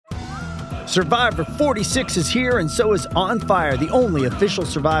Survivor 46 is here, and so is On Fire, the only official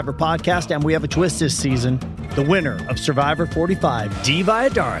Survivor podcast, and we have a twist this season. The winner of Survivor 45, Dee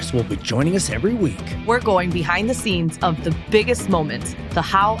Valladares, will be joining us every week. We're going behind the scenes of the biggest moments, the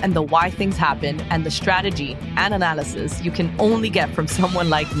how and the why things happen, and the strategy and analysis you can only get from someone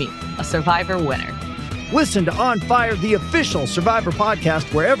like me, a Survivor winner. Listen to On Fire, the official Survivor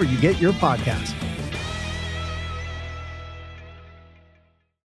podcast, wherever you get your podcasts.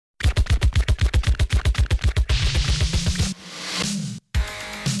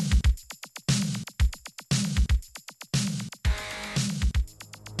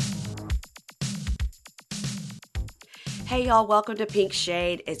 Hey y'all, welcome to Pink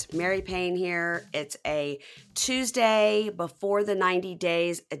Shade. It's Mary Payne here. It's a Tuesday before the 90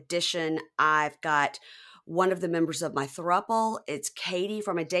 days edition. I've got one of the members of my throuple. It's Katie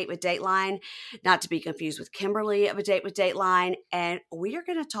from A Date with Dateline, not to be confused with Kimberly of A Date with Dateline. And we are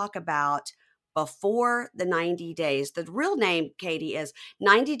going to talk about Before the 90 Days. The real name, Katie, is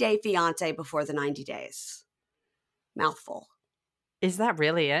 90 Day Fiance Before the 90 Days. Mouthful. Is that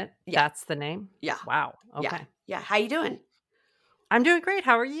really it? Yeah. That's the name? Yeah. Wow. Okay. Yeah. How you doing? I'm doing great.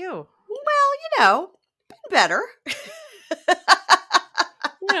 How are you? Well, been better.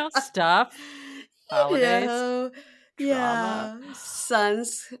 Stuff. Holidays. Yeah.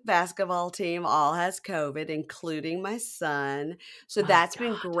 Son's basketball team all has COVID, including my son. So that's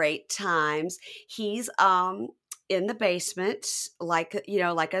been great times. He's in the basement, like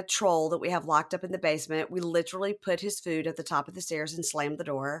a troll that we have locked up in the basement. We literally put his food at the top of the stairs and slammed the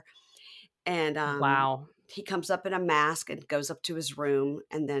door. And Wow. He comes up in a mask and goes up to his room,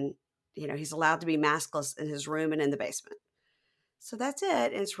 and then, he's allowed to be maskless in his room and in the basement. So that's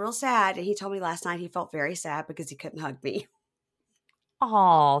it. And it's real sad. And he told me last night he felt very sad because he couldn't hug me.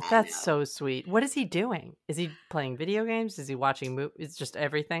 Oh, that's so sweet. What is he doing? Is he playing video games? Is he watching movies? It's just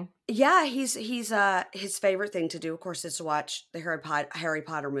everything? Yeah, he's his favorite thing to do, of course, is to watch the Harry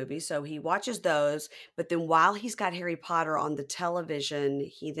Potter movies. So he watches those. But then while he's got Harry Potter on the television,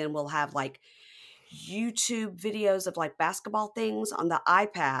 he then will have like YouTube videos of like basketball things on the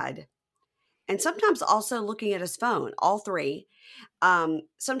iPad, and sometimes also looking at his phone, all three.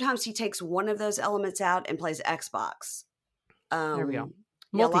 Sometimes he takes one of those elements out and plays Xbox. There we go.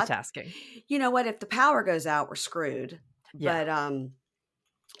 Yeah, Multitasking. You know what? If the power goes out, we're screwed. Yeah. But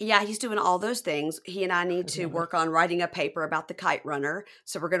yeah, he's doing all those things. He and I need to work on writing a paper about the kite runner.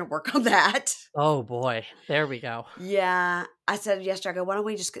 So we're going to work on that. Oh boy. There we go. Yeah. I said yesterday, I go, why don't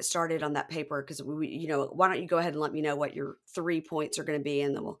we just get started on that paper? Because why don't you go ahead and let me know what your 3 points are going to be,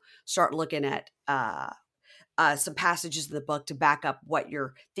 and then we'll start looking at some passages in the book to back up what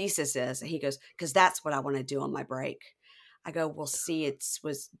your thesis is. And he goes, because that's what I want to do on my break. I go, well, see, it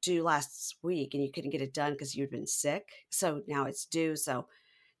was due last week and you couldn't get it done because you'd been sick. So now it's due. So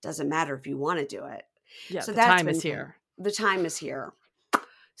it doesn't matter if you want to do it. Yeah, so the time is here. The time is here.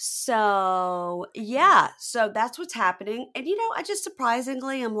 So, yeah. So that's what's happening. And, I just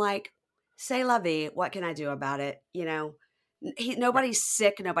surprisingly, I'm like, c'est la vie. What can I do about it? Nobody's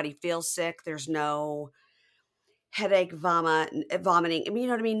sick. Nobody feels sick. There's no headache, vomiting. I mean, you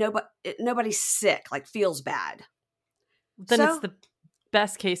know what I mean? Nobody's sick, like feels bad. Then it's the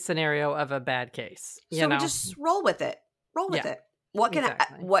best case scenario of a bad case. So we just roll with it. It. What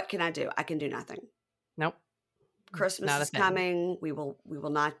can I do? I can do nothing. Nope. Christmas is coming. We will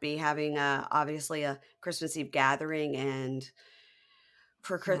not be having obviously a Christmas Eve gathering, and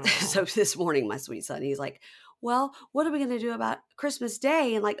so this morning my sweet son, he's like, well, what are we going to do about Christmas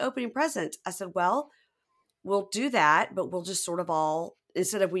Day and like opening presents? I said, well, we'll do that, but we'll just sort of all,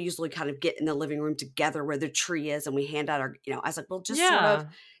 instead of we usually kind of get in the living room together where the tree is and we hand out our, I was like, we'll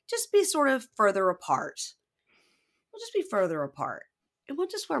just be sort of further apart. We'll just be further apart, and we'll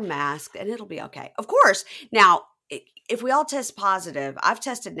just wear masks and it'll be okay. Of course. Now, if we all test positive, I've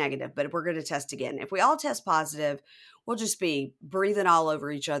tested negative, but we're going to test again. If we all test positive, we'll just be breathing all over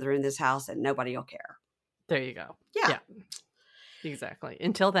each other in this house and nobody will care. There you go. Yeah. Exactly.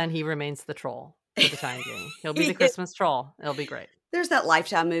 Until then, he remains the troll for the time being. He'll be the Christmas troll. It'll be great. There's that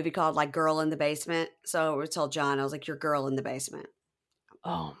Lifetime movie called like Girl in the Basement. So I told John, I was like, your girl in the basement.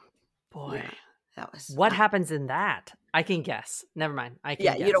 Oh boy. Yeah, that was what happens in that? I can guess. Never mind. I can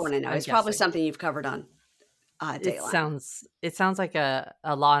guess. You don't want to know. It's probably something you've covered on Dateline. It sounds like a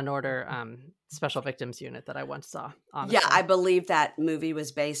Law and Order special victims unit that I once saw. Honestly. Yeah, I believe that movie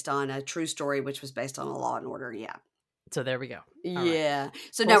was based on a true story, which was based on a Law and Order. Yeah. So there we go. All yeah. Right.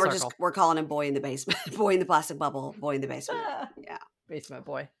 So now we're calling him Boy in the Basement, Boy in the Plastic Bubble, Boy in the Basement. Yeah. Basement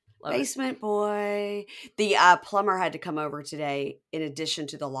boy. Love Basement boy. The plumber had to come over today in addition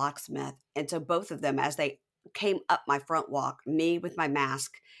to the locksmith. And so both of them, as they came up my front walk, me with my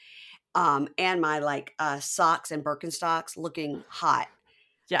mask and my like socks and Birkenstocks looking hot.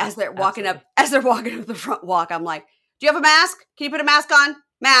 Yeah, as they're walking up the front walk. I'm like, do you have a mask? Can you put a mask on?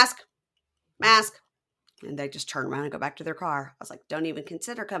 Mask. And they just turn around and go back to their car. I was like, don't even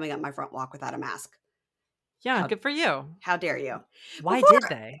consider coming up my front walk without a mask. Yeah, good for you. How dare you? Why did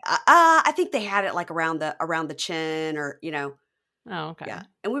they? I think they had it like around the chin, or Oh, okay. Yeah,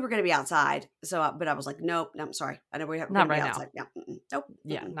 and we were going to be outside, so but I was like, nope, no, I'm sorry, I know we have not right now. Outside. Yeah, nope.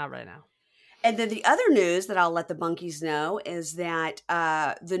 Yeah, not right now. And then the other news that I'll let the monkeys know is that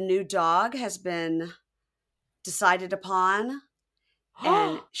the new dog has been decided upon,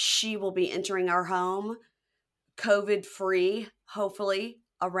 and she will be entering our home COVID-free, hopefully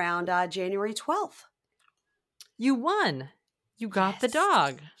around January 12th. You won. You got the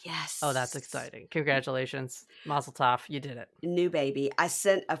dog. Yes. Oh, that's exciting. Congratulations. Mazel tov. You did it. New baby. I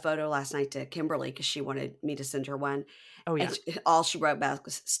sent a photo last night to Kimberly because she wanted me to send her one. Oh, yeah. And all she wrote back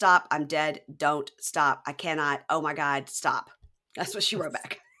was, stop, I'm dead. Don't stop. I cannot. Oh, my God, stop. That's what she wrote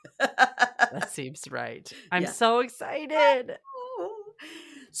back. That seems right. I'm so excited.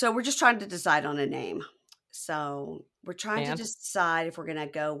 So we're just trying to decide on a name. So we're trying to decide if we're going to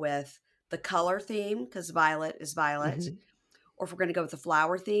go with the color theme, because violet is violet, or if we're going to go with the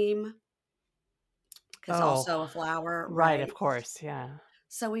flower theme, because also a flower. Right, of course, yeah.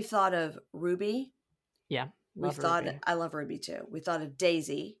 So we thought of Ruby. Yeah, Ruby. I love Ruby too. We thought of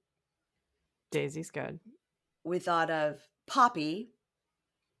Daisy. Daisy's good. We thought of Poppy.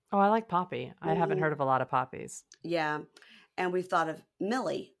 Oh, I like Poppy. I haven't heard of a lot of poppies. Yeah. And we thought of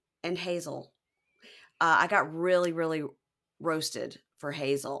Millie and Hazel. I got really, really roasted for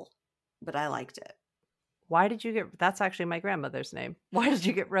Hazel, but I liked it. Why did you get? That's actually my grandmother's name. Why did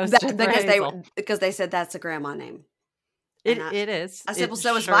you get roasted? Because they said that's a grandma name. It is. I said, well,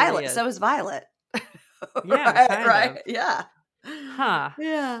 so is Violet. So is Violet. Yeah, right. Yeah. Huh.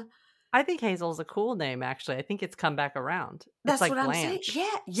 Yeah. I think Hazel's a cool name. Actually, I think it's come back around. That's it's like what Blanche. I'm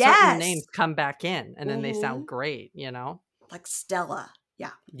saying. Yeah. Certain Yes. names come back in, and then they sound great. Like Stella.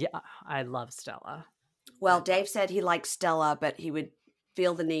 Yeah. Yeah. I love Stella. Well, Dave said he liked Stella, but he would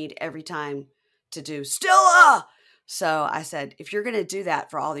feel the need every time to do Stella. So I said, if you're going to do that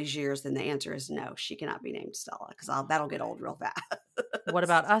for all these years, then the answer is no. She cannot be named Stella, because that'll get old real fast. What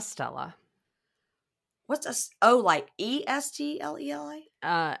about Estella? What's like Estlei?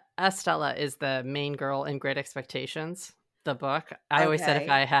 Estella is the main girl in Great Expectations, the book. I always said if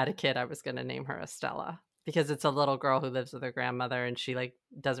I had a kid, I was going to name her Estella, because it's a little girl who lives with her grandmother, and she like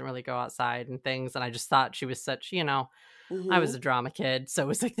doesn't really go outside and things. And I just thought she was such, I was a drama kid, so it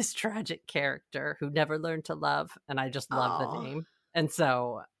was like this tragic character who never learned to love, and I just love the name. And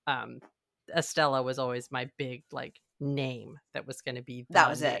so Estella was always my big like name that was going to be that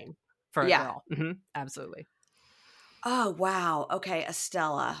was name it for a girl. Absolutely. Oh wow. Okay,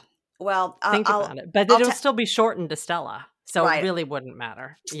 Estella. Well, think about it, but it'll still be shortened to Stella, so it really wouldn't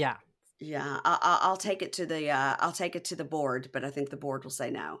matter. Yeah. Yeah, I'll take it to the board, but I think the board will say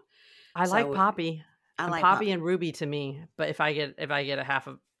no. I like Poppy. I like Poppy and Ruby to me, but if I get a half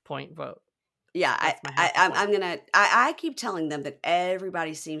a point vote, yeah, I keep telling them that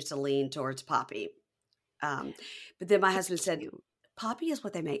everybody seems to lean towards Poppy, but then my husband said Poppy is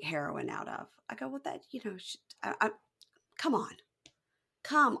what they make heroin out of. I go, well, that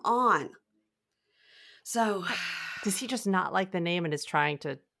come on. So does he just not like the name and is trying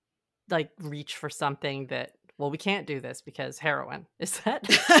to like reach for something that, well, we can't do this because heroin? Is that?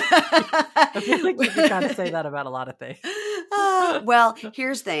 I feel like you got to say that about a lot of things. Well,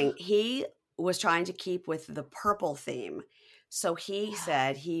 here's the thing. He was trying to keep with the purple theme. So he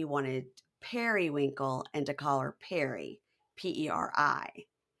said he wanted Periwinkle and to call her Perry, Peri.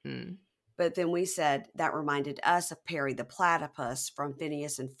 But then we said that reminded us of Perry the Platypus from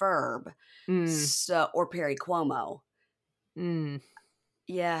Phineas and Ferb. Or Perry Cuomo.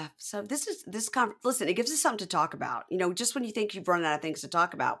 Yeah. So listen, it gives us something to talk about. Just when you think you've run out of things to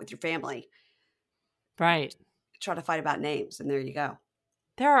talk about with your family. Right. Try to fight about names, and there you go.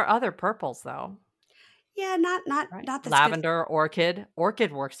 There are other purples though. Yeah, not the lavender, orchid.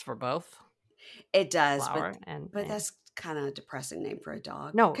 Orchid works for both. It does, flower but that's kind of a depressing name for a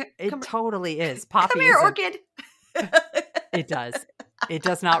dog. No, it totally is. Poppy, come here, Orchid. It does. It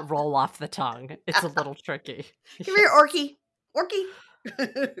does not roll off the tongue. It's a little tricky. Come here, Orky.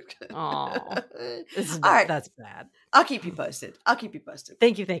 Oh, all right. That's bad. I'll keep you posted.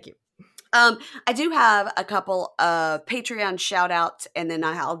 Thank you. I do have a couple of Patreon shout outs, and then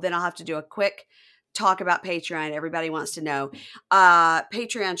I'll have to do a quick talk about Patreon. Everybody wants to know.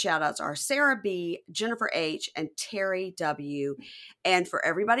 Patreon shout outs are Sarah B, Jennifer H, and Terry W. And for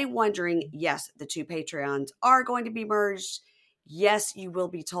everybody wondering, yes, the two Patreons are going to be merged. Yes, you will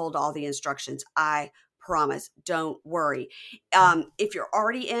be told all the instructions. I promise. Don't worry. If you're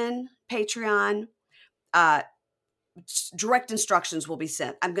already in Patreon, direct instructions will be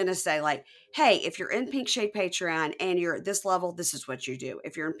sent. I'm going to say like, hey, if you're in Pink Shade Patreon and you're at this level, this is what you do.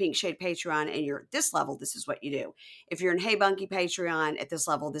 If you're in Pink Shade Patreon and you're at this level, this is what you do. If you're in Hey Bunky Patreon at this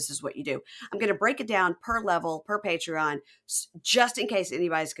level, this is what you do. I'm going to break it down per level, per Patreon, just in case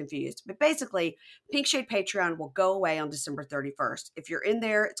anybody's confused. But basically, Pink Shade Patreon will go away on December 31st. If you're in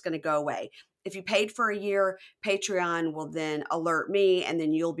there, it's going to go away. If you paid for a year, Patreon will then alert me, and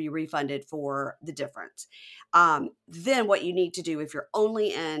then you'll be refunded for the difference. Then what you need to do, if you're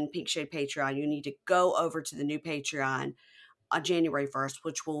only in Pink Shade Patreon, you need to go over to the new Patreon on January 1st,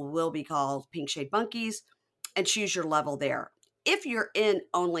 which will be called Pink Shade Bunkies, and choose your level there. If you're in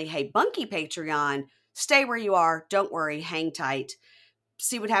only Hey Bunky Patreon, stay where you are. Don't worry. Hang tight.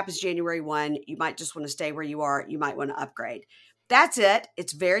 See what happens January 1. You might just want to stay where you are. You might want to upgrade. That's it.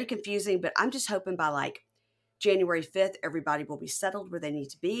 It's very confusing, but I'm just hoping by like January 5th, everybody will be settled where they need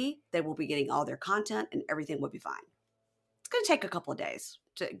to be. They will be getting all their content and everything will be fine. It's going to take a couple of days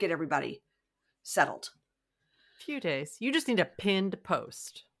to get everybody settled. Few days. You just need a pinned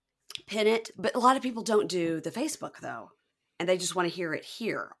post. Pin it. But a lot of people don't do the Facebook though. And they just want to hear it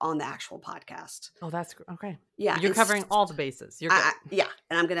here on the actual podcast. Oh, that's okay. Yeah. You're covering all the bases. You're good. Yeah.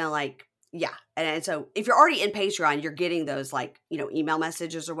 And I'm going to like, yeah. And so if you're already in Patreon, you're getting those like, email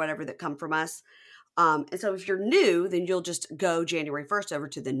messages or whatever that come from us. And so if you're new, then you'll just go January 1st over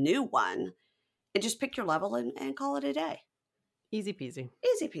to the new one and just pick your level and call it a day. Easy peasy.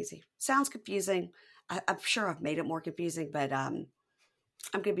 Easy peasy. Sounds confusing. I'm sure I've made it more confusing, but I'm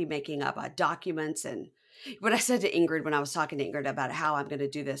going to be making up documents. And what I said to Ingrid when I was talking to Ingrid about how I'm going to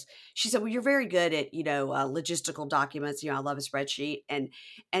do this, she said, well, you're very good at, logistical documents. I love a spreadsheet. And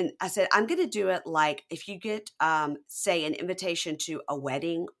I said, I'm going to do it like if you get, say, an invitation to a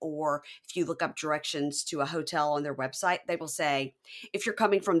wedding, or if you look up directions to a hotel on their website, they will say, if you're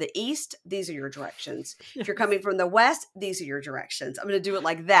coming from the east, these are your directions. If you're coming from the west, these are your directions. I'm going to do it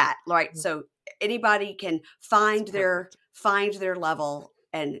like that. Right. So anybody can find their level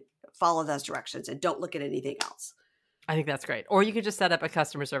and follow those directions and don't look at anything else. I think that's great. Or you could just set up a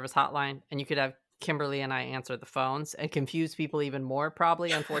customer service hotline and you could have Kimberly and I answer the phones and confuse people even more,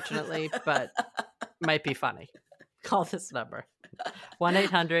 probably, unfortunately, but might be funny. Call this number.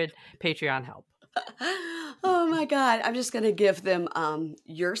 1-800 Patreon help. Oh my God. I'm just going to give them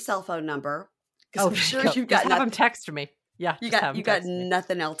your cell phone number. Because I'm sure you've got have them text me. Yeah, you got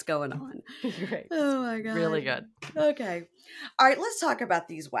nothing else going on. Great. Oh my God. Really good. Okay. All right, let's talk about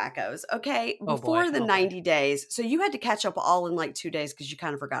these wackos. Okay. Before the 90 days. So you had to catch up all in like 2 days because you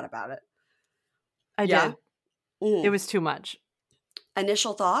kind of forgot about it. I did. It was too much.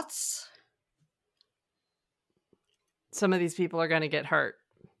 Initial thoughts? Some of these people are going to get hurt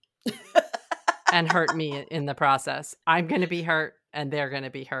and hurt me in the process. I'm going to be hurt. And they're going to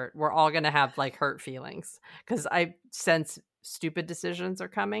be hurt. We're all going to have like hurt feelings because I sense stupid decisions are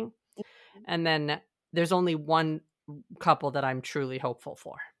coming. And then there's only one couple that I'm truly hopeful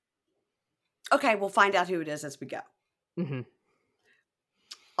for. Okay, we'll find out who it is as we go. Mm-hmm.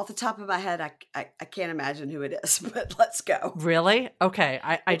 Off the top of my head, I can't imagine who it is, but let's go. Really? Okay.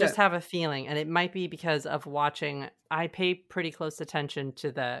 I just have a feeling, and it might be because of watching. I pay pretty close attention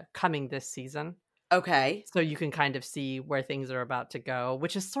to the coming this season. Okay. So you can kind of see where things are about to go,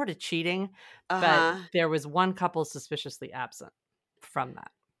 which is sort of cheating. But there was one couple suspiciously absent from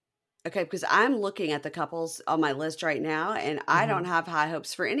that. Okay, because I'm looking at the couples on my list right now, and I don't have high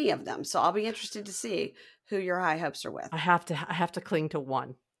hopes for any of them. So I'll be interested to see who your high hopes are with. I have to cling to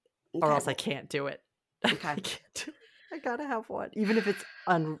one, or else I can't do it. Okay. I gotta have one, even if it's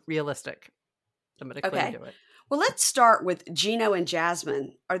unrealistic. I'm gonna cling to it. Well, let's start with Gino and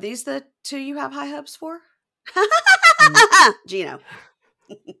Jasmine. Are these the two you have high hopes for? Gino.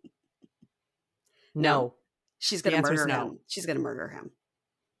 No. She's going to murder him. She's going to murder him.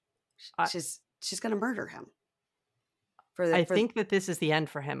 She's going to murder him. I think that this is the end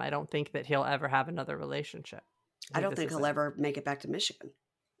for him. I don't think that he'll ever have another relationship. I don't think he'll ever make it back to Michigan.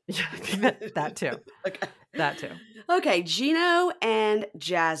 Yeah, that too. Okay. That too. Okay, Gino and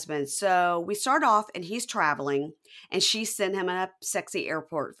Jasmine. So we start off and he's traveling and she sent him a sexy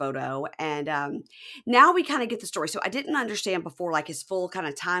airport photo. And now we kind of get the story. So I didn't understand before like his full kind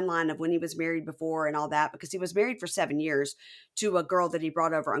of timeline of when he was married before and all that, because he was married for 7 years to a girl that he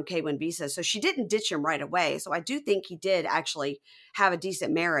brought over on K-1 visa. So she didn't ditch him right away. So I do think he did actually have a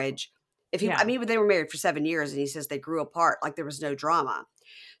decent marriage. I mean, they were married for 7 years and he says they grew apart like there was no drama.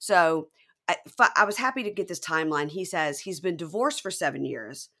 So I was happy to get this timeline. He says he's been divorced for 7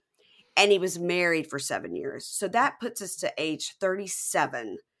 years And he was married for 7 years. So that puts us to age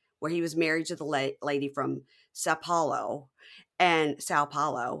 37, where he was married to the lady from Sao Paulo.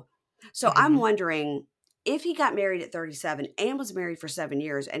 So I'm wondering, if he got married at 37 and was married for 7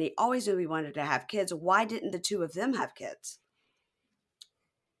 years, and he always knew he wanted to have kids, why didn't the two of them have kids?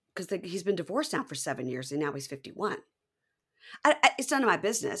 Because he's been divorced now for 7 years, and now he's 51. It's none of my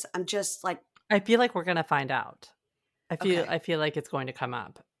business. I'm just like, I feel like we're gonna find out. I feel like it's going to come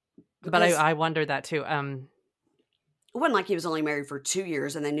up, but I wonder that too. It wasn't like he was only married for 2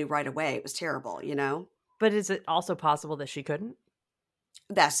 years and they knew right away. It was terrible, you know. But is it also possible that she couldn't?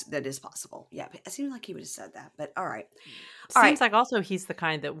 That is possible. Yeah, it seems like he would have said that. But all right. Seems like also he's the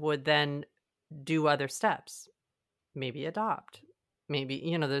kind that would then do other steps, maybe adopt,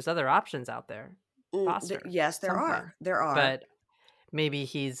 maybe there's other options out there. Foster. Yes, there are. There are. But maybe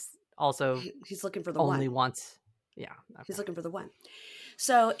he's also he's looking for the only one. Once. Yeah, okay. He's looking for the one.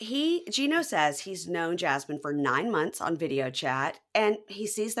 So Gino says he's known Jasmine for 9 months on video chat, and he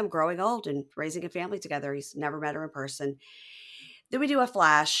sees them growing old and raising a family together. He's never met her in person. Then we do a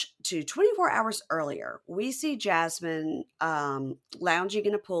flash to 24 hours earlier. We see Jasmine lounging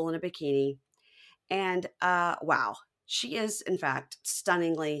in a pool in a bikini. And wow, she is, in fact,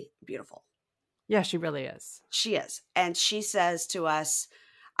 stunningly beautiful. Yeah, she really is. She is. And she says to us,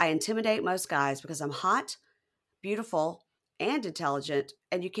 I intimidate most guys because I'm hot, beautiful, and intelligent,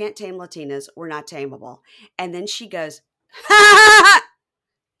 and you can't tame Latinas. We're not tameable. And then she goes,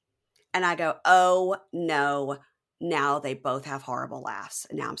 and I go, oh, no. Now they both have horrible laughs,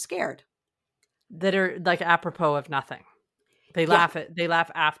 and now I'm scared. That are like apropos of nothing. They laugh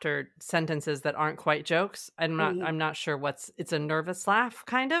after sentences that aren't quite jokes. I'm not sure it's a nervous laugh,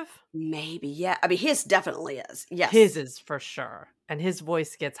 kind of. Maybe, yeah. I mean, his definitely is. Yes, his is for sure, and his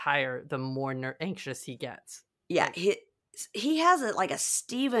voice gets higher the more anxious he gets. Yeah, he has it like a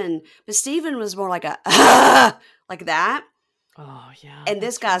Steven, but Steven was more like a like that. Oh yeah, and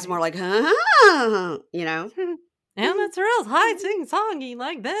this guy's more like you know. And it's real high sing-songy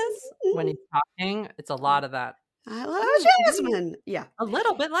like this. When he's talking, it's a lot of that. I love Jasmine. Yeah. A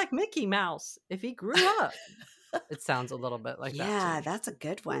little bit like Mickey Mouse if he grew up. It sounds a little bit like that. Yeah, that's a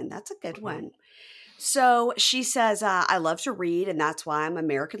good one. That's a good one. So she says, I love to read, and that's why I'm an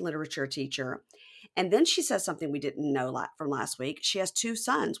American literature teacher. And then she says something we didn't know from last week. She has 2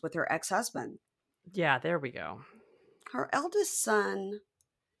 sons with her ex-husband. Yeah, there we go. Her eldest son...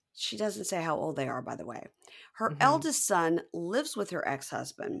 She doesn't say how old they are, by the way. Her eldest son lives with her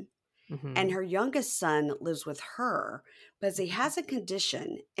ex-husband, and her youngest son lives with her because he has a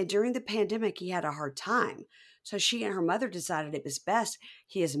condition. And during the pandemic, he had a hard time. So she and her mother decided it was best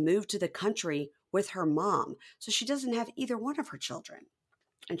he has moved to the country with her mom. So she doesn't have either one of her children,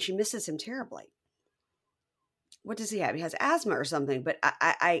 and she misses him terribly. What does he have? He has asthma or something. But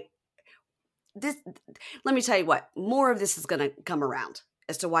let me tell you what, more of this is going to come around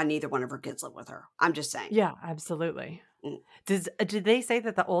as to why neither one of her kids live with her. I'm just saying. Yeah, absolutely. Did they say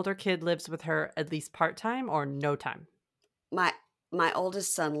that the older kid lives with her at least part-time or no time? My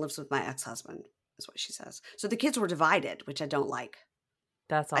oldest son lives with my ex-husband, is what she says. So the kids were divided, which I don't like.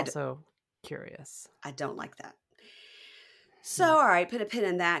 That's also curious. I don't like that. So, all right, put a pin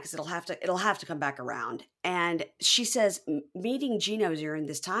in that because it'll have to come back around. And she says meeting Gino during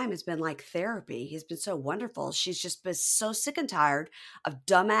this time has been like therapy. He's been so wonderful. She's just been so sick and tired of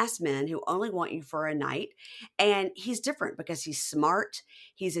dumbass men who only want you for a night. And he's different because he's smart.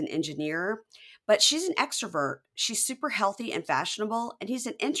 He's an engineer, but she's an extrovert. She's super healthy and fashionable. And he's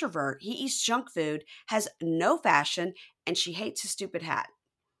an introvert. He eats junk food, has no fashion, and she hates his stupid hat.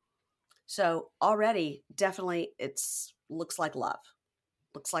 So already, definitely looks like love.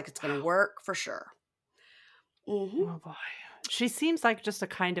 Looks like it's going to work for sure. Mm-hmm. Oh boy. She seems like just a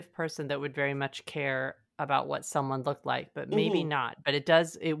kind of person that would very much care about what someone looked like, but maybe not. But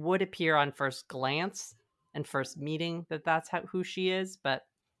it would appear on first glance and first meeting that that's who she is. But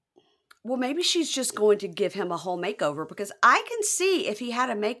well, maybe she's just going to give him a whole makeover, because I can see if he had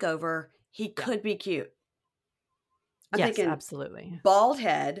a makeover, he could be cute. I'm thinking absolutely. Bald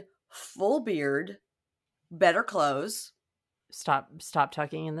head, full beard, better clothes. Stop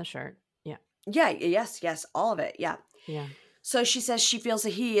tucking in the shirt. Yeah. Yeah. Yes. All of it. Yeah. Yeah. So she says she feels that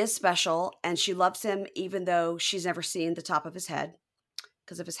he is special and she loves him, even though she's never seen the top of his head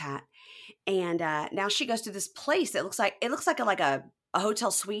because of his hat. And now she goes to this place that looks like a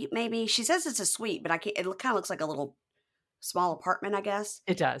hotel suite. Maybe she says it's a suite, but it kind of looks like a little small apartment, I guess.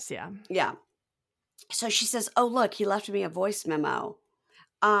 It does. Yeah. Yeah. So she says, oh, look, he left me a voice memo.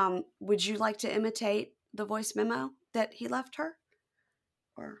 Would you like to imitate the voice memo that he left her?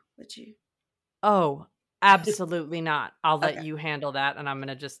 Or would you? Oh, absolutely not. I'll let you handle that, and I'm going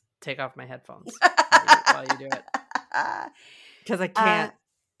to just take off my headphones while you do it. Because I can't.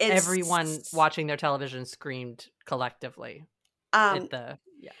 Everyone watching their television screamed collectively.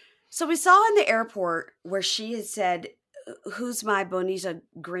 So we saw in the airport where she had said, "Who's my bonita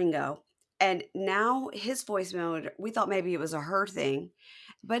gringo?" And now his voicemail, we thought maybe it was a her thing,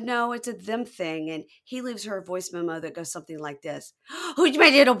 but no, it's a them thing. And he leaves her a voice memo that goes something like this: "Who's my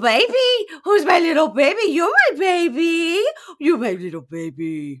little baby? Who's my little baby? You're my baby. You're my little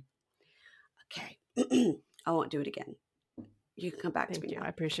baby." Okay. I won't do it again. You can come back to me now. I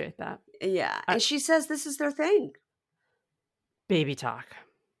appreciate that. Yeah. And she says this is their thing. Baby talk.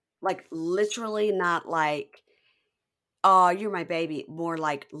 Like literally, not like, "Oh, you're my baby." More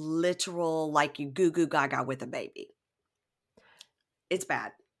like literal, like you goo goo gaga with a baby. It's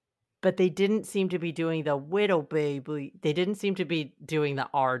bad. But they didn't seem to be doing the widow baby. They didn't seem to be doing the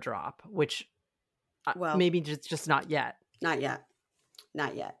R drop, which maybe just not yet. Not yet.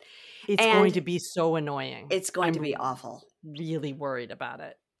 Not yet. It's going to be so annoying. It's going to be awful. Really worried about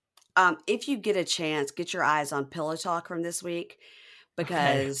it. If you get a chance, get your eyes on Pillow Talk from this week,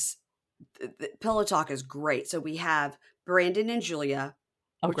 because Pillow Talk is great. So we have Brandon and Julia,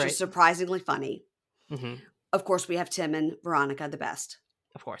 which is surprisingly funny. Mm-hmm. Of course, we have Tim and Veronica, the best.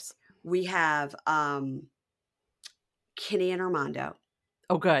 Of course. We have Kenny and Armando.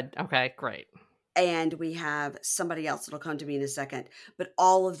 Oh, good. Okay, great. And we have somebody else that'll come to me in a second. But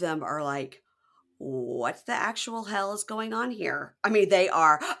all of them are like, what the actual hell is going on here? I mean, they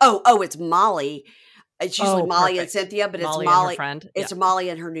are. Oh, it's Molly. It's usually Molly and Cynthia, but Molly it's Molly. And her friend. It's Molly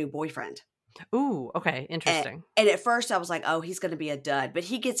and her new boyfriend. Ooh, okay. Interesting. And at first I was like, oh, he's going to be a dud. But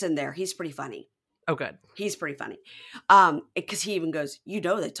he gets in there. He's pretty funny. Oh, good. He's pretty funny. Because he even goes, "You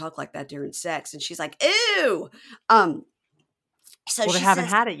know, they talk like that during sex." And she's like, "Ew." So they haven't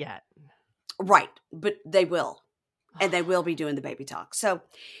had it yet. Right. But they will. And they will be doing the baby talk. So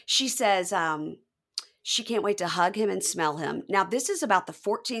she says she can't wait to hug him and smell him. Now, this is about the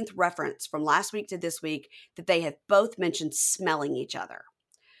 14th reference from last week to this week that they have both mentioned smelling each other.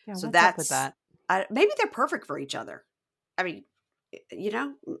 Yeah, so what's up with that? Maybe they're perfect for each other. I mean, you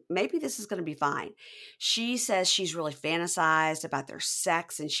know, maybe this is going to be fine. She says she's really fantasized about their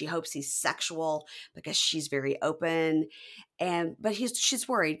sex and she hopes he's sexual because she's very open. But she's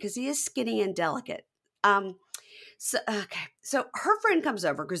worried because he is skinny and delicate. So her friend comes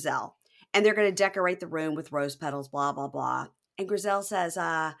over, Griselle, and they're going to decorate the room with rose petals, blah, blah, blah. And Griselle says,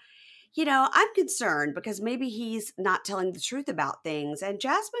 you know, I'm concerned because maybe he's not telling the truth about things. And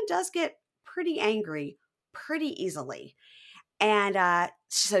Jasmine does get pretty angry pretty easily. And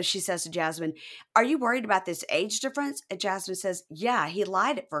so she says to Jasmine, "Are you worried about this age difference?" And Jasmine says, "Yeah, he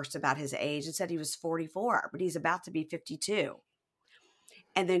lied at first about his age and said he was 44, but he's about to be 52.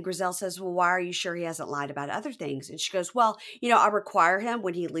 And then Griselle says, "Well, why are you sure he hasn't lied about other things?" And she goes, "Well, you know, I require him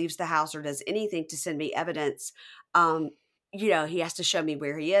when he leaves the house or does anything to send me evidence. You know, he has to show me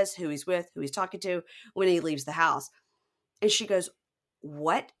where he is, who he's with, who he's talking to when he leaves the house." And she goes,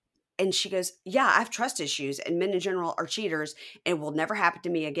 "What?" And she goes, "Yeah, I have trust issues and men in general are cheaters and will never happen to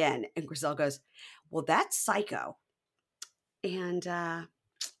me again." And Griselle goes, "Well, that's psycho." And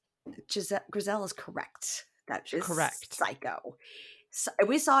Griselle is correct. That is correct. Psycho. So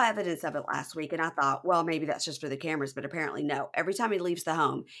we saw evidence of it last week, and I thought, well, maybe that's just for the cameras, but apparently no. Every time he leaves the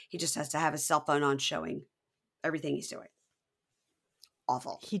home, he just has to have his cell phone on showing everything he's doing.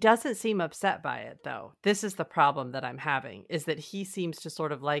 Awful. He doesn't seem upset by it, though. This is the problem that I'm having, is that he seems to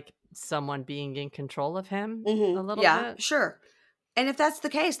sort of like someone being in control of him a little bit. Yeah, sure. And if that's the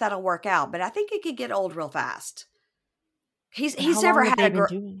case, that'll work out. But I think it could get old real fast. He's never had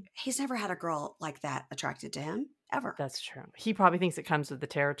a girl like that attracted to him. Ever. That's true. He probably thinks it comes with the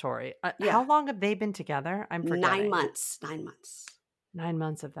territory. How long have they been together? I'm forgetting. 9 months. 9 months. 9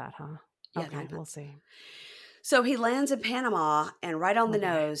 months of that, huh? Yeah, okay, we'll see. So he lands in Panama, and right on the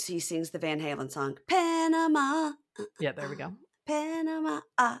nose, he sings the Van Halen song, Panama. Yeah, there we go. Panama.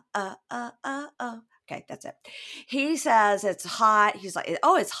 Okay, that's it. He says it's hot. He's like,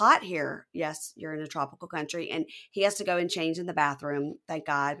 "Oh, it's hot here." Yes, you're in a tropical country. And he has to go and change in the bathroom. Thank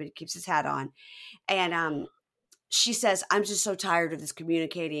God, but he keeps his hat on. And she says, "I'm just so tired of this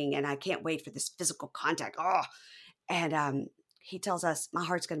communicating and I can't wait for this physical contact." Oh, and he tells us, "My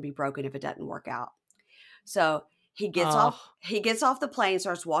heart's going to be broken if it doesn't work out." So he gets off the plane,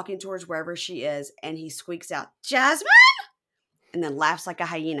 starts walking towards wherever she is, and he squeaks out, "Jasmine!" and then laughs like a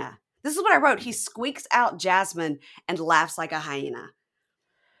hyena. This is what I wrote. He squeaks out Jasmine and laughs like a hyena.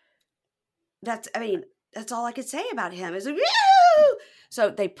 That's all I could say about him is, "Woo!" So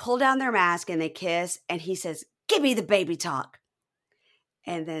they pull down their mask and they kiss, and he says, "Give me the baby talk."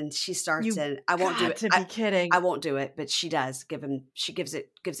 And then she starts You and I won't do it. to be kidding. I won't do it, but she does she gives it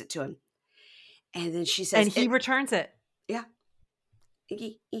to him. And then she says, and he returns it. Yeah.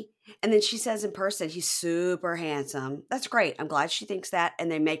 And then she says in person, he's super handsome. That's great. I'm glad she thinks that.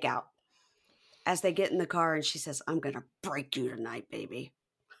 And they make out as they get in the car. And she says, I'm going to break you tonight, baby.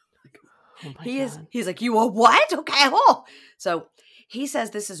 Oh my God. He's like, you a what? Okay. Oh. So he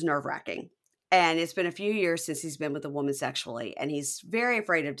says this is nerve wracking. And it's been a few years since he's been with a woman sexually. And he's very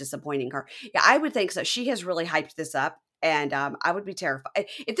afraid of disappointing her. Yeah, I would think so. She has really hyped this up. And I would be terrified.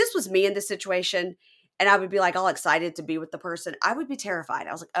 If this was me in this situation, and I would be like all excited to be with the person, I would be terrified.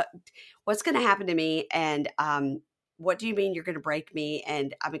 I was like, what's going to happen to me? And what do you mean you're going to break me?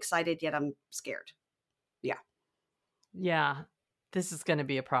 And I'm excited, yet I'm scared. Yeah. Yeah. This is going to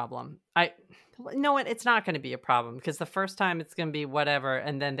be a problem. No, it's not going to be a problem because the first time it's going to be whatever.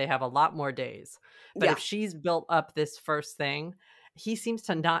 And then they have a lot more days. But if she's built up this first thing, he seems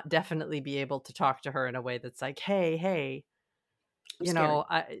to not definitely be able to talk to her in a way that's like, hey,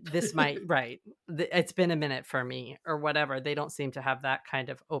 this might, right. It's been a minute for me or whatever. They don't seem to have that kind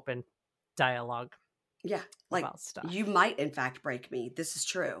of open dialogue. Yeah. Like about stuff. You might in fact break me. This is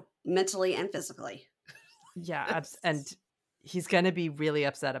true. Mentally and physically. Yeah. And he's going to be really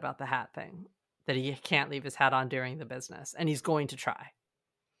upset about the hat thing, that he can't leave his hat on during the business. And he's going to try.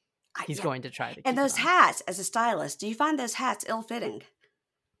 He's going to try to. And those hats, as a stylist, do you find those hats ill-fitting?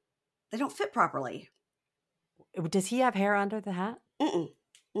 They don't fit properly. Does he have hair under the hat?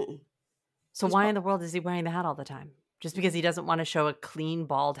 So why in the world is he wearing the hat all the time? Just because he doesn't want to show a clean,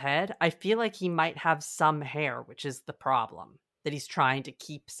 bald head? I feel like he might have some hair, which is the problem. That he's trying to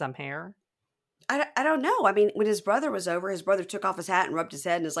keep some hair. I don't know. I mean, when his brother was over, his brother took off his hat and rubbed his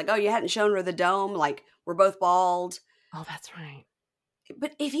head and is like, oh, you hadn't shown her the dome? Like, we're both bald. Oh, that's right.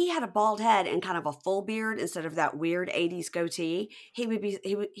 But if he had a bald head and kind of a full beard instead of that weird 80s goatee, he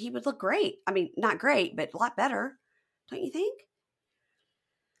would look great. I mean, not great, but a lot better. Don't you think?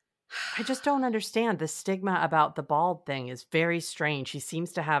 I just don't understand. The stigma about the bald thing is very strange. He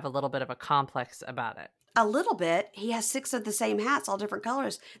seems to have a little bit of a complex about it. A little bit. He has 6 of the same hats, all different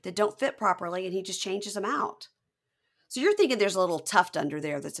colors, that don't fit properly, and he just changes them out. So you're thinking there's a little tuft under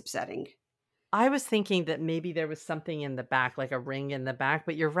there that's upsetting. I was thinking that maybe there was something in the back, like a ring in the back,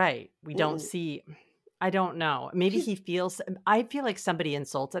 but you're right. We don't see, I don't know. Maybe I feel like somebody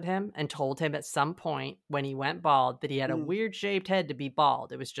insulted him and told him at some point when he went bald that he had a weird shaped head to be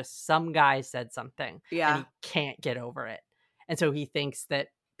bald. It was just some guy said something. Yeah. And he can't get over it. And so he thinks that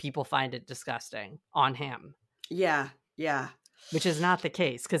people find it disgusting on him. Yeah. Yeah. Which is not the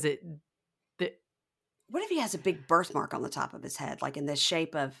case because what if he has a big birthmark on the top of his head, like in the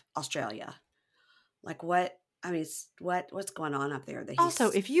shape of Australia? Like what? I mean, what's going on up there?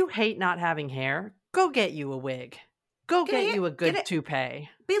 Also, if you hate not having hair, go get you a wig. Go get you a good toupee.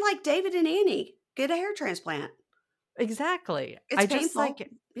 Be like David and Annie. Get a hair transplant. Exactly. It's painful. Just like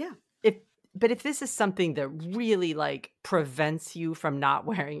it. Yeah. But if this is something that really like prevents you from not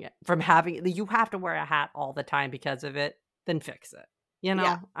wearing it, from having, you have to wear a hat all the time because of it, then fix it. You know,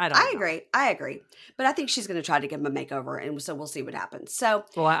 yeah, I don't know. I agree. But I think she's going to try to give him a makeover, and so we'll see what happens. So,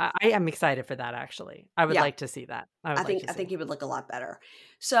 well, I am excited for that. Actually, I would like to see that. I think he would look a lot better.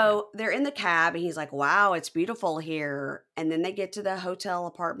 So they're in the cab, and he's like, "Wow, it's beautiful here." And then they get to the hotel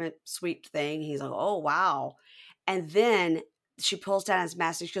apartment suite thing. He's like, "Oh, wow!" And then she pulls down his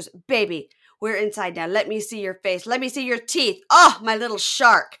mask. And she goes, "Baby, we're inside now. Let me see your face. Let me see your teeth. Oh, my little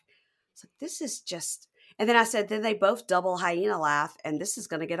shark." It's like, this is just. And then I said, then they both double hyena laugh, and this is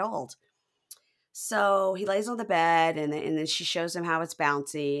going to get old. So he lays on the bed, and then she shows him how it's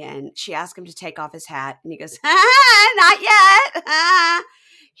bouncy, and she asks him to take off his hat, and he goes, not yet.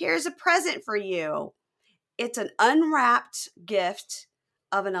 Here's a present for you. It's an unwrapped gift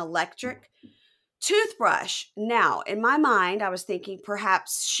of an electric toothbrush. Now, in my mind, I was thinking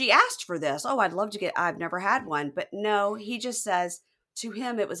perhaps she asked for this. Oh, I'd love to I've never had one. But no, he just says, to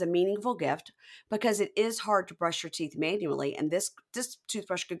him, it was a meaningful gift because it is hard to brush your teeth manually. And this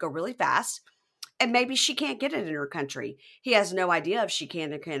toothbrush could go really fast. And maybe she can't get it in her country. He has no idea if she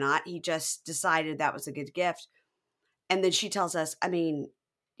can or cannot. He just decided that was a good gift. And then she tells us, I mean,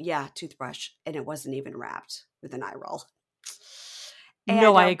 yeah, toothbrush. And it wasn't even wrapped with an eye roll. And,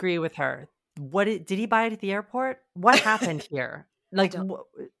 no, I agree with her. Did he buy it at the airport? What happened here? Like,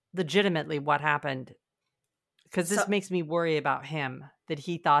 legitimately, what happened? Because this makes me worry about him, that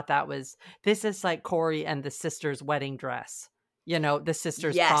he thought this is like Corey and the sister's wedding dress. You know, the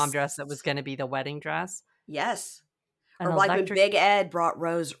sister's prom dress that was going to be the wedding dress. Yes. Or like when Big Ed brought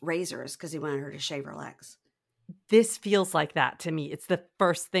Rose razors because he wanted her to shave her legs. This feels like that to me. It's the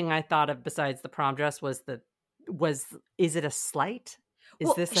first thing I thought of besides the prom dress is it a slight?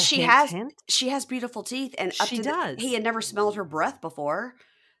 Is this a hint? She has beautiful teeth, and he had never smelled her breath before.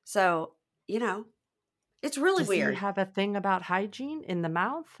 So, it's really weird. Does he have a thing about hygiene in the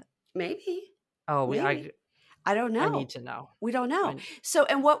mouth? Maybe. Oh, maybe. I don't know. I need to know. We don't know. So,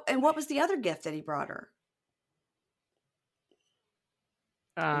 and what was the other gift that he brought her?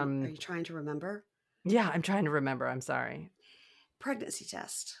 Are you trying to remember? Yeah, I'm trying to remember. I'm sorry. Pregnancy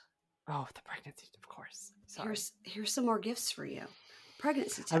test. Oh, the pregnancy, of course. Sorry. Here's some more gifts for you.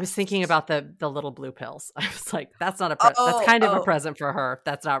 Pregnancy test. I was thinking about the little blue pills. I was like, that's not that's kind of a present for her.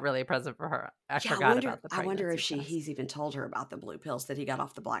 That's not really a present for her. I forgot about the pregnancy I wonder if test. he's even told her about the blue pills that he got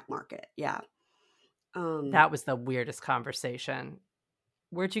off the black market. Yeah. That was the weirdest conversation.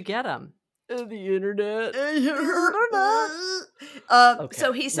 Where'd you get them? The internet. Okay.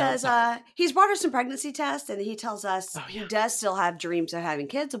 So he says he's brought her some pregnancy tests, and he tells us he does still have dreams of having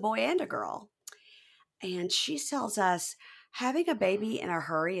kids, a boy and a girl. And she tells us having a baby in a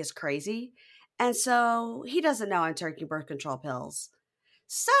hurry is crazy. And so he doesn't know I'm taking birth control pills.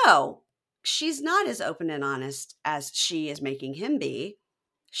 So she's not as open and honest as she is making him be.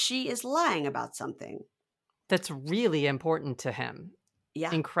 She is lying about something that's really important to him.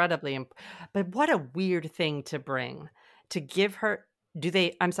 Yeah. Incredibly. But what a weird thing to bring. To give her,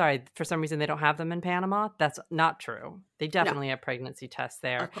 I'm sorry, for some reason they don't have them in Panama? That's not true. They definitely have pregnancy tests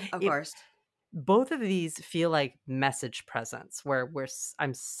there. Of course. Both of these feel like message presents where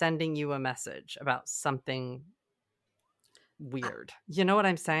I'm sending you a message about something weird. You know what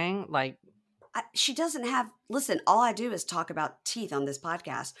I'm saying? Like, she doesn't have, listen, all I do is talk about teeth on this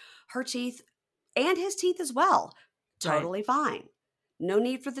podcast. Her teeth and his teeth as well. Totally fine. No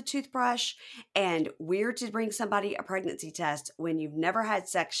need for the toothbrush, and weird to bring somebody a pregnancy test when you've never had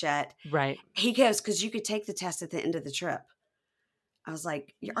sex yet. Right. He goes, because you could take the test at the end of the trip. I was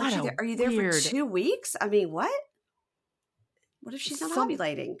like, are you there for 2 weeks? I mean, what? What if she's not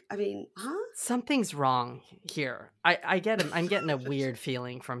ovulating? I mean, huh? Something's wrong here. I get him. I'm getting a weird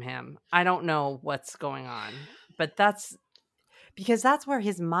feeling from him. I don't know what's going on, but that's because that's where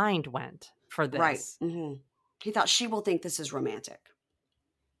his mind went for this. Right. Mm-hmm. He thought she will think this is romantic.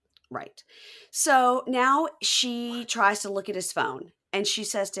 Right. So now she tries to look at his phone, and she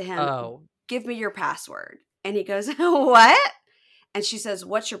says to him, give me your password. And he goes, what? And she says,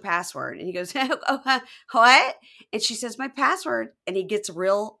 what's your password? And he goes, what? And she says, my password. And he gets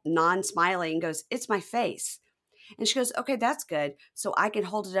real non-smiling and goes, it's my face. And she goes, okay, that's good. So I can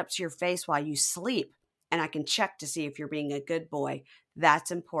hold it up to your face while you sleep, and I can check to see if you're being a good boy.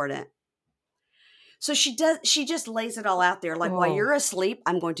 That's important. So she just lays it all out there. Like, while you're asleep,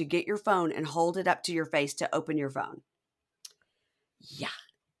 I'm going to get your phone and hold it up to your face to open your phone. Yeah.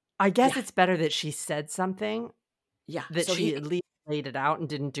 I guess it's better that she said something. Yeah. That she at least laid it out and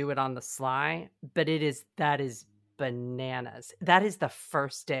didn't do it on the sly. But that is bananas. That is the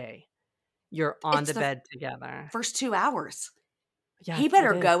first day you're on the bed together. First 2 hours. Yeah, he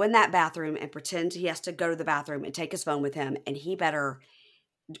better go in that bathroom and pretend he has to go to the bathroom and take his phone with him. And he better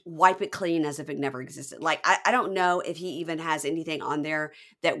wipe it clean as if it never existed. Like, I don't know if he even has anything on there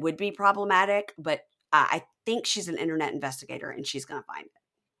that would be problematic, but I think she's an internet investigator and she's going to find it.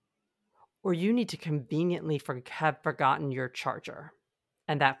 Or you need to conveniently have forgotten your charger,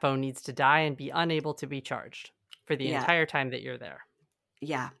 and that phone needs to die and be unable to be charged for the entire time that you're there.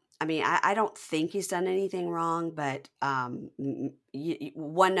 Yeah. I mean, I don't think he's done anything wrong, but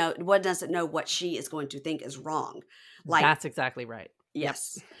one doesn't know what she is going to think is wrong. Like, that's exactly right.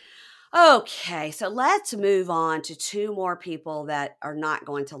 Yes. Yep. Okay, so let's move on to 2 more people that are not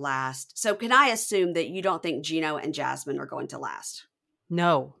going to last. So can I assume that you don't think Gino and Jasmine are going to last?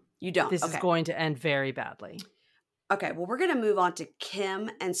 No. You don't? This is going to end very badly. Okay, well, we're going to move on to Kim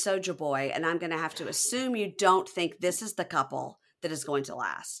and Soulja Boy, and I'm going to have to assume you don't think this is the couple that is going to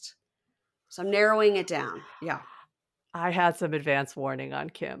last. So I'm narrowing it down. Yeah. I had some advance warning on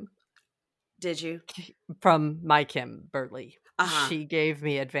Kim. Did you? From my Kim Burley. She gave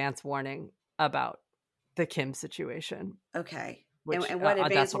me advance warning about the Kim situation. Okay. And what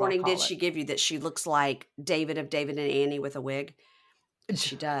advance warning did she give you? That she looks like David of David and Annie with a wig?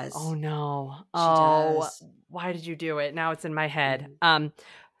 She does. Oh, no. Does. Why did you do it? Now it's in my head.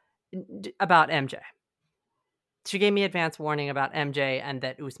 About MJ. She gave me advance warning about MJ and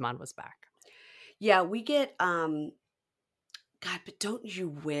that Usman was back. Yeah, we get... God, but don't you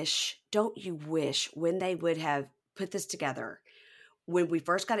wish when they would have put this together, when we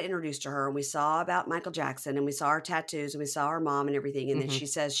first got introduced to her and we saw about Michael Jackson and we saw her tattoos and we saw her mom and everything, and then she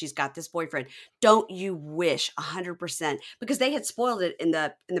says she's got this boyfriend. Don't you wish 100%? Because they had spoiled it in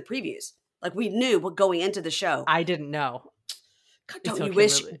the previews. Like, we knew what going into the show. I didn't know. God,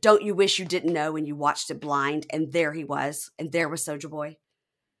 don't you wish you didn't know when you watched it blind and there he was, and there was Soulja Boy?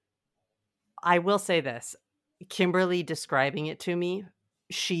 I will say this. Kimberly describing it to me,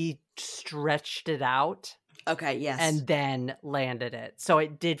 she stretched it out. Okay, yes. And then landed it. So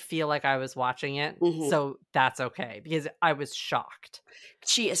it did feel like I was watching it. Mm-hmm. So that's okay because I was shocked.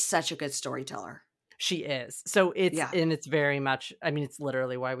 She is such a good storyteller. She is. So and it's very much, I mean, it's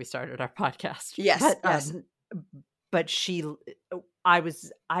literally why we started our podcast. Yes. But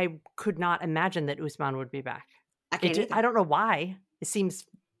I could not imagine that Usman would be back. I don't know why. It seems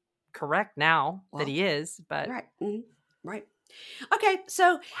correct now that he is, but. Right. Mm-hmm. Right. Okay.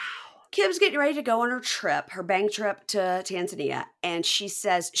 So. Wow. Kim's getting ready to go on her trip, her bang trip to Tanzania. And she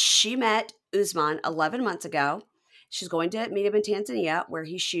says she met Usman 11 months ago. She's going to meet him in Tanzania where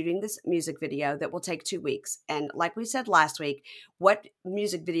he's shooting this music video that will take 2 weeks. And like we said last week, what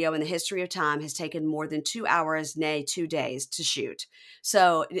music video in the history of time has taken more than 2 hours, nay, 2 days to shoot?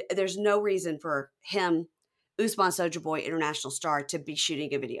 So there's no reason for him, Usman Soulja Boy, international star, to be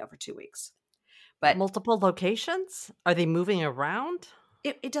shooting a video for 2 weeks. But multiple locations? Are they moving around?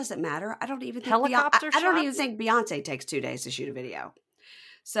 It doesn't matter. I don't even think helicopter I don't even think Beyonce takes 2 days to shoot a video.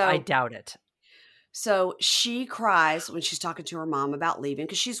 So I doubt it. So she cries when she's talking to her mom about leaving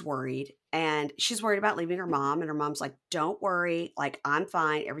because she's worried. And she's worried about leaving her mom. And her mom's like, don't worry. Like, I'm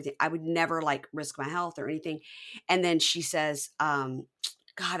fine. Everything. I would never like risk my health or anything. And then she says, God,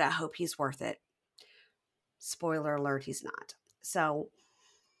 I hope he's worth it. Spoiler alert, he's not. So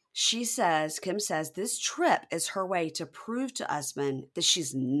Kim says this trip is her way to prove to Usman that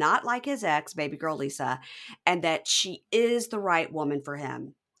she's not like his ex, baby girl Lisa, and that she is the right woman for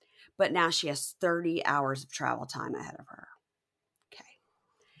him. But now she has 30 hours of travel time ahead of her. Okay.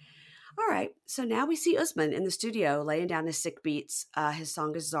 All right. So now we see Usman in the studio laying down his sick beats. His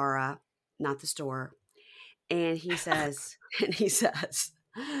song is Zara, not the store. And he says, he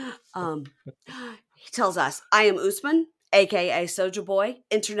tells us, I am Usman, a.k.a. Soulja Boy,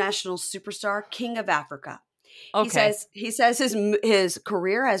 international superstar, king of Africa. Okay. He says his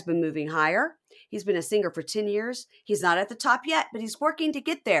career has been moving higher. He's been a singer for 10 years. He's not at the top yet, but he's working to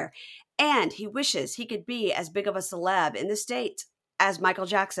get there. And he wishes he could be as big of a celeb in the States as Michael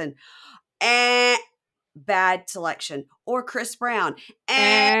Jackson. Bad selection. Or Chris Brown.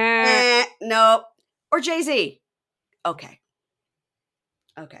 Nope. Or Jay-Z. Okay.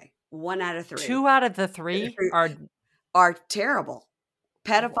 1 out of 3. 2 out of the 3 are terrible.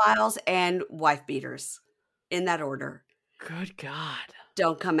 Pedophiles and wife beaters. In that order. Good God.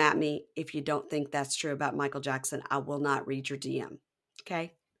 Don't come at me if you don't think that's true about Michael Jackson. I will not read your DM.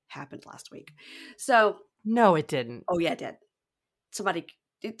 Okay? Happened last week. So. No, it didn't. Oh, yeah, it did. Somebody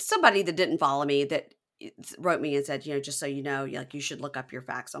that didn't follow me that wrote me and said, just so you know, like you should look up your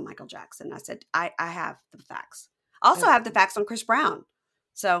facts on Michael Jackson. I said, I have the facts. I also have the facts on Chris Brown.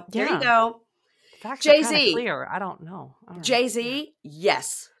 So there you go. Facts are kind of clear. I don't know. Jay-Z,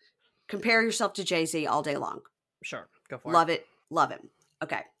 yes. Compare yourself to Jay-Z all day long. Sure. Go for it. Love it. Love him.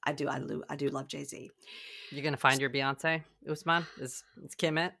 Okay. I do love Jay-Z. You're going to find your Beyonce, Usman? Is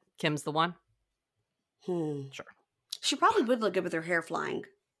Kim it? Kim's the one? Sure. She probably would look good with her hair flying,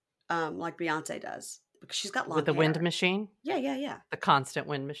 like Beyonce does. Because she's got long hair. With the wind machine? Yeah. The constant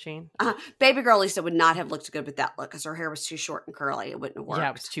wind machine? Baby girl Lisa would not have looked good with that look because her hair was too short and curly. It wouldn't have worked. Yeah,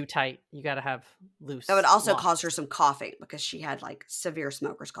 it was too tight. You got to have loose. That would also cause her some coughing because she had like severe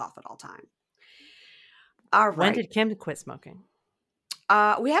smoker's cough at all time. All right. When did Kim quit smoking?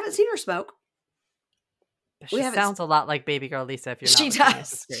 We haven't seen her smoke. She sounds a lot like baby girl Lisa if you're not. She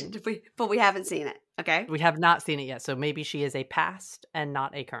does. But we haven't seen it. Okay. We have not seen it yet. So maybe she is a past and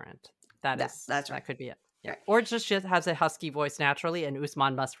not a current. That's right. That could be it. Yeah. Right. Or just she has a husky voice naturally, and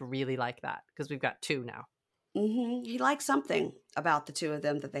Usman must really like that because we've got 2 now. Mm-hmm. He likes something about the 2 of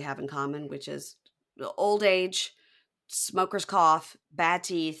them that they have in common, which is old age, smoker's cough, bad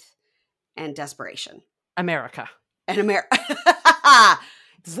teeth, and desperation. America. And America.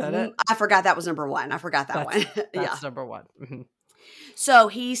 Is that it? I forgot that was number 1. I forgot that one. That's number 1. Mm-hmm. So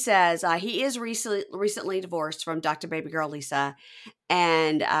he says he is recently divorced from Dr. Baby Girl Lisa,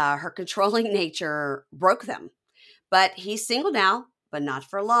 and her controlling nature broke them. But he's single now, but not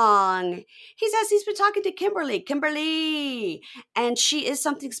for long. He says he's been talking to Kimberly, and she is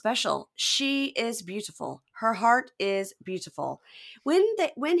something special. She is beautiful. Her heart is beautiful.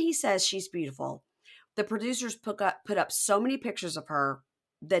 When he says she's beautiful, the producers put up so many pictures of her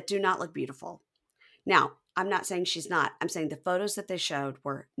that do not look beautiful. Now, I'm not saying she's not. I'm saying the photos that they showed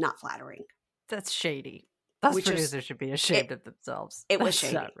were not flattering. That's shady. Those producers should be ashamed of themselves. It was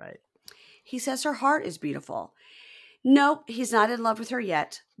shady. That's not right. He says her heart is beautiful. Nope, he's not in love with her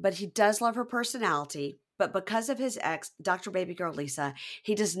yet, but he does love her personality. But because of his ex, Dr. Baby Girl Lisa,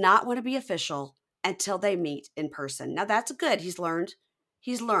 he does not want to be official until they meet in person. Now, that's good. He's learned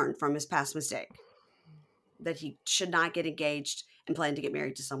he's learned from his past mistake that he should not get engaged and plan to get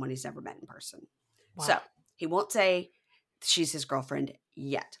married to someone he's never met in person. Wow. So he won't say she's his girlfriend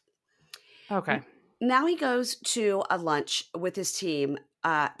yet. Okay. Now he goes to a lunch with his team.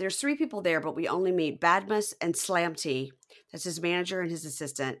 There's 3 people there, but we only meet Badmus and Slamty. That's his manager and his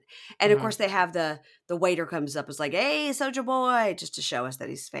assistant. And of course they have the waiter comes up. It's like, hey, Soulja Boy, just to show us that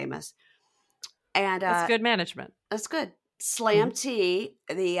he's famous. And that's good management. That's good. Slamty,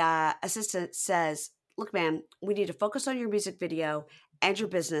 the assistant, says, look, man, we need to focus on your music video and your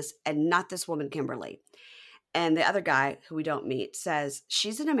business and not this woman, Kimberly. And the other guy, who we don't meet, says,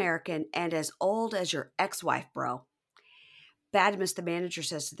 she's an American and as old as your ex-wife, bro. Badmus, the manager,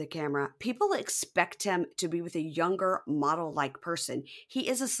 says to the camera, people expect him to be with a younger model-like person. He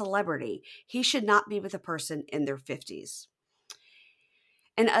is a celebrity. He should not be with a person in their 50s.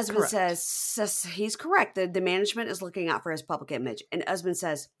 And Usman says he's correct. The management is looking out for his public image. And Usman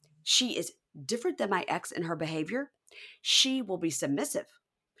says, she is different than my ex in her behavior. She will be submissive.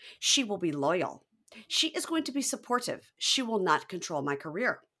 She will be loyal. She is going to be supportive. She will not control my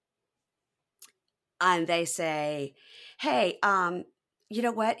career. And they say, hey, you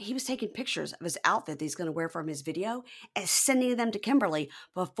know what? He was taking pictures of his outfit that he's going to wear from his video and sending them to Kimberly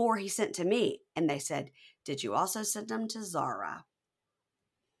before he sent to me. And they said, did you also send them to Zara?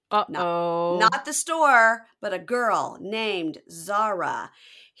 Uh-oh. Not the store, but a girl named Zara.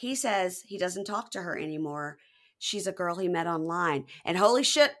 He says he doesn't talk to her anymore. She's a girl he met online. And holy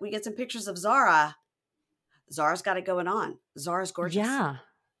shit, we get some pictures of Zara. Zara's got it going on. Zara's gorgeous.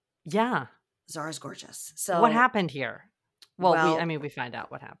 Yeah. Zara's gorgeous. So what happened here? Well, we find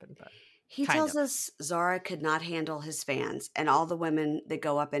out what happened, but he tells us Zara could not handle his fans and all the women that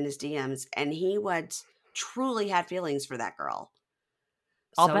go up in his DMs, and he would truly had feelings for that girl.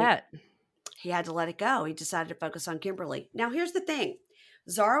 I'll bet. He had to let it go. He decided to focus on Kimberly. Now, here's the thing.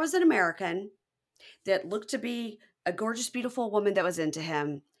 Zara was an American that looked to be a gorgeous, beautiful woman that was into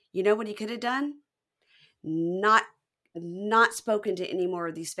him. You know what he could have done? Not spoken to any more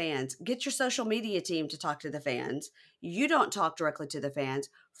of these fans. Get your social media team to talk to the fans. You don't talk directly to the fans.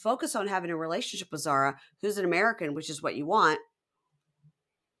 Focus on having a relationship with Zara, who's an American, which is what you want.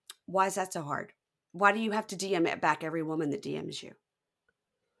 Why is that so hard? Why do you have to DM it back every woman that DMs you?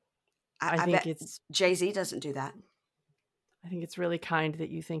 I think it's Jay-Z doesn't do that. I think it's really kind that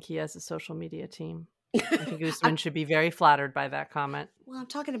you think he has a social media team. I think Usman should be very flattered by that comment. Well, I'm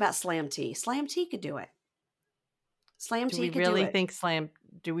talking about Slam T. Slam T could do it. Slam T could do it.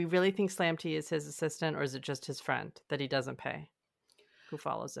 Do we really think Slam T is his assistant, or is it just his friend that he doesn't pay, who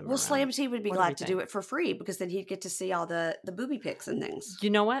follows him around? Slam T would be glad to do it for free because then he'd get to see all the booby pics and things. You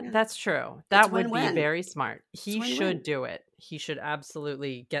know what? Yeah. That's true. That would be very smart. He should do it. He should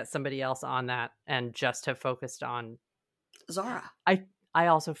absolutely get somebody else on that and just have focused on Zara. I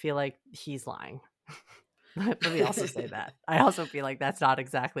also feel like he's lying. Let me also say that. I also feel like that's not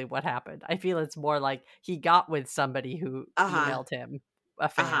exactly what happened. I feel it's more like he got with somebody who emailed him, a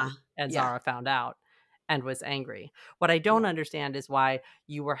fan, and Zara found out and was angry. What I don't understand is why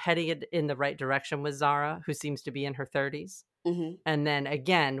you were heading in the right direction with Zara, who seems to be in her 30s. Mm-hmm. And then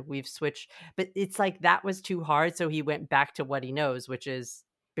again, we've switched. But it's like that was too hard. So he went back to what he knows, which is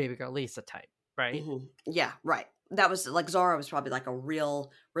baby girl Lisa type, right? Mm-hmm. Yeah, right. That was like Zara was probably like a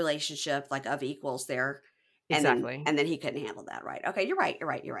real relationship, like of equals there. Exactly. And then he couldn't handle that, right? Okay, you're right.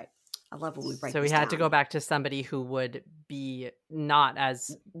 I love when we break So this he had down. to go back to somebody who would be not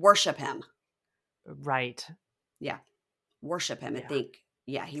as... Worship him. Right. Yeah. Worship him and think,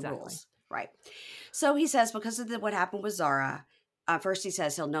 he rules. Right. So he says because of what happened with Zara, first he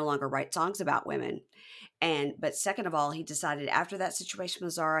says he'll no longer write songs about women. But second of all, he decided after that situation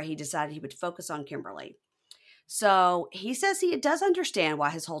with Zara, he decided he would focus on Kimberly. So he says he does understand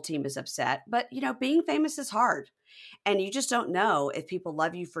why his whole team is upset, but being famous is hard and you just don't know if people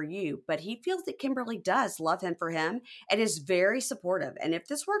love you for you, but he feels that Kimberly does love him for him and is very supportive. And if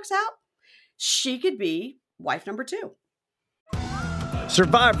this works out, she could be wife number 2.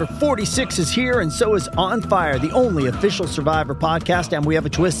 Survivor 46 is here, and so is On Fire, the only official Survivor podcast, and we have a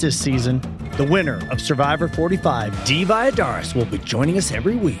twist this season. The winner of Survivor 45, Dee Valladares, will be joining us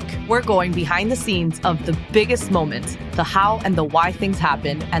every week. We're going behind the scenes of the biggest moments, the how and the why things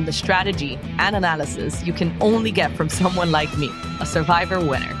happen, and the strategy and analysis you can only get from someone like me, a Survivor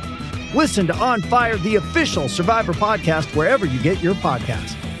winner. Listen to On Fire, the official Survivor podcast, wherever you get your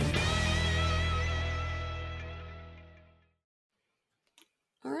podcasts.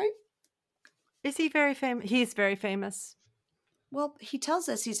 Is he very famous? He's very famous. Well, he tells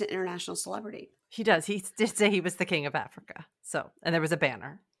us he's an international celebrity. He does. He did say he was the king of Africa. So, and there was a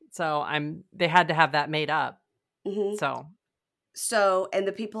banner. So they had to have that made up. Mm-hmm. So So, and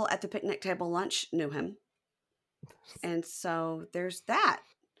the people at the picnic table lunch knew him. And so there's that.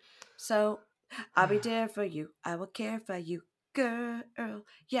 So I'll be there for you. I will care for you, girl.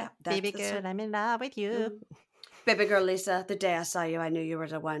 Yeah. Baby girl, I'm in love with you. Baby girl Lisa, the day I saw you, I knew you were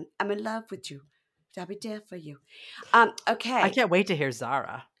the one. I'm in love with you. I'll be there for you. Okay. I can't wait to hear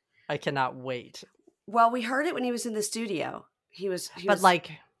Zara. I cannot wait. Well, we heard it when he was in the studio. He was like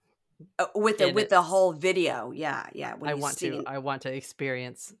with the whole video. Yeah. I want to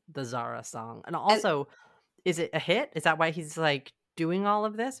experience the Zara song. And also, is it a hit? Is that why he's like doing all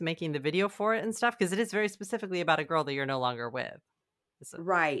of this, making the video for it and stuff? Because it is very specifically about a girl that you're no longer with.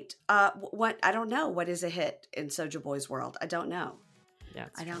 Right. What I don't know. What is a hit in Soulja Boy's world? I don't know. Yeah,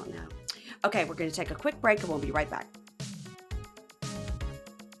 I don't know. Okay, we're going to take a quick break and we'll be right back.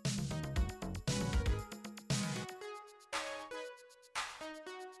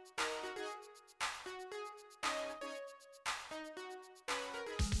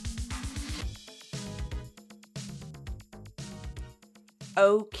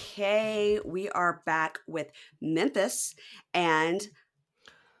 Okay, we are back with Memphis and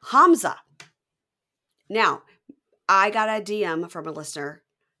Hamza. Now, I got a DM from a listener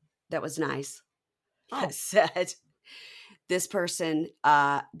that was nice. That said, this person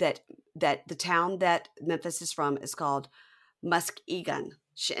that the town that Memphis is from is called Muskegon,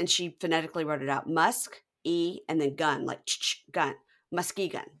 and she phonetically wrote it out: Musk E and then gun, like gun,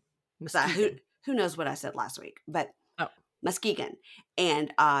 Muskegon. Who knows what I said last week, but. Muskegon.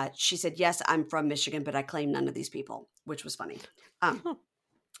 And she said, yes, I'm from Michigan, but I claim none of these people, which was funny.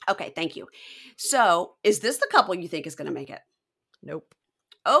 Okay, thank you. So is this the couple you think is going to make it? Nope.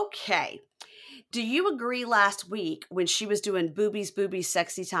 Okay. Do you agree last week when she was doing boobies,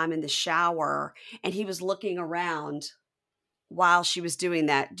 sexy time in the shower, and he was looking around while she was doing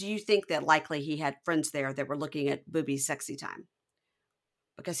that? Do you think that likely he had friends there that were looking at boobies, sexy time?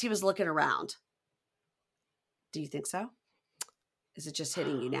 Because he was looking around. Do you think so? Is it just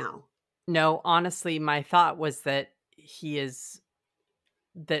hitting you now? No, honestly, my thought was that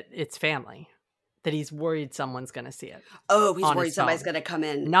that it's family, that he's worried someone's going to see it. Oh, he's worried somebody's going to come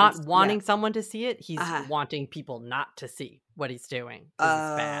in. Not wanting someone to see it. He's wanting people not to see what he's doing. Oh,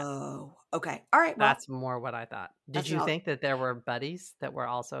 it's bad. Okay. All right. Well, that's more what I thought. Did you think that there were buddies that were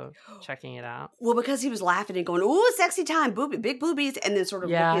also checking it out? Well, because he was laughing and going, ooh, sexy time, big boobies, and then sort of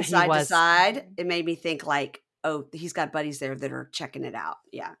looking side to side, it made me think like, oh, he's got buddies there that are checking it out.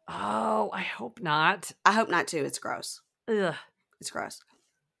 Yeah. Oh, I hope not. I hope not too. It's gross. Ugh. It's gross.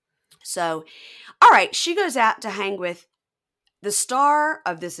 So, all right. She goes out to hang with the star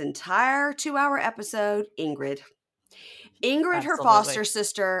of this entire 2-hour episode, Ingrid. Ingrid, Absolutely. Her foster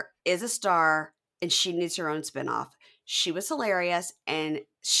sister, is a star, and she needs her own spinoff. She was hilarious, and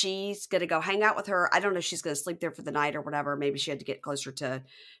she's going to go hang out with her. I don't know if she's going to sleep there for the night or whatever. Maybe she had to get closer to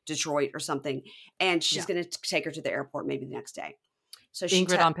Detroit or something. And she's going to take her to the airport maybe the next day. So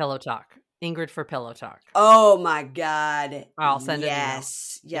Ingrid on Pillow Talk. Ingrid for Pillow Talk. Oh, my God. I'll send an email.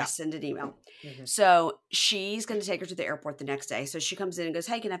 Yes, send an email. Mm-hmm. So she's going to take her to the airport the next day. So she comes in and goes,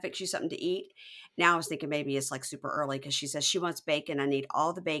 hey, can I fix you something to eat? Now I was thinking maybe it's like super early because she says she wants bacon. I need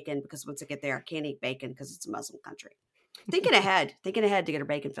all the bacon because once I get there, I can't eat bacon because it's a Muslim country. Thinking ahead to get her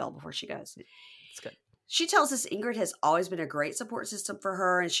bacon filled before she goes. It's good. She tells us Ingrid has always been a great support system for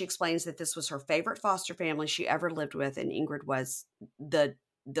her, and she explains that this was her favorite foster family she ever lived with, and Ingrid was the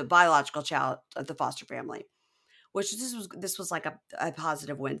biological child of the foster family, which this was like a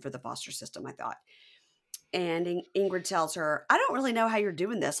positive win for the foster system, I thought. And Ingrid tells her, I don't really know how you're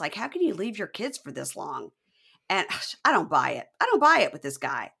doing this. Like, how can you leave your kids for this long? And I don't buy it. I don't buy it with this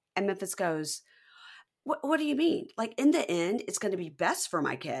guy. And Memphis goes, What do you mean? Like, in the end, it's going to be best for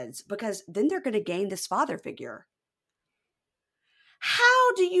my kids because then they're going to gain this father figure.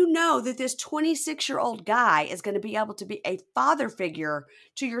 How do you know that this 26-year-old guy is going to be able to be a father figure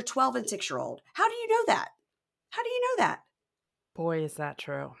to your 12 and 6-year-old? How do you know that? How do you know that? Boy, is that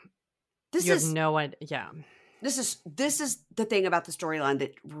true. You have no idea. Yeah. This is the thing about the storyline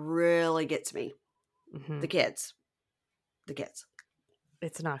that really gets me. Mm-hmm. The kids.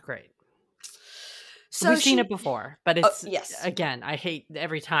 It's not great. So we've seen it before, but it's yes. Again, I hate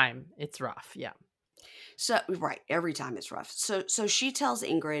every time it's rough. Yeah. So right, every time it's rough. So she tells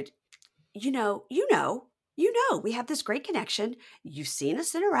Ingrid, you know, we have this great connection. You've seen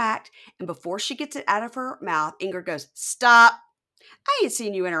us interact, and before she gets it out of her mouth, Ingrid goes, "Stop! I ain't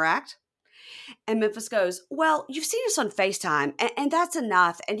seen you interact." And Memphis goes, "Well, you've seen us on FaceTime, and that's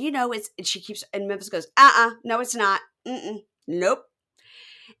enough." And you know it's. And she keeps. And Memphis goes, no, it's not. Nope."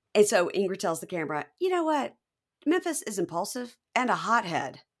 And so Ingrid tells the camera, you know what? Memphis is impulsive and a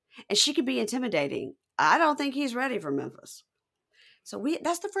hothead, and she can be intimidating. I don't think he's ready for Memphis. So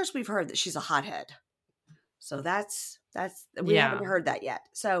that's the first we've heard that she's a hothead. So we haven't heard that yet.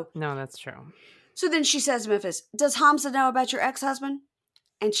 So no, that's true. So then she says to Memphis, does Hamza know about your ex-husband?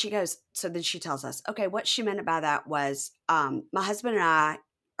 And she goes, so then she tells us, okay, what she meant by that was, my husband and I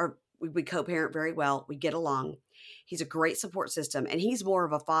we co-parent very well. We get along. He's a great support system, and he's more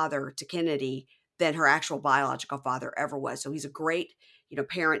of a father to Kennedy than her actual biological father ever was. So he's a great,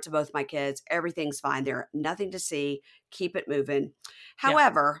 parent to both my kids. Everything's fine there. Nothing to see. Keep it moving.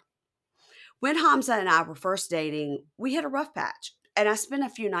 However, when Hamza and I were first dating, we hit a rough patch, and I spent a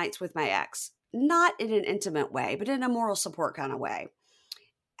few nights with my ex, not in an intimate way, but in a moral support kind of way.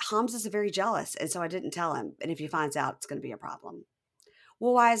 Hamza's very jealous, and so I didn't tell him. And if he finds out, it's going to be a problem.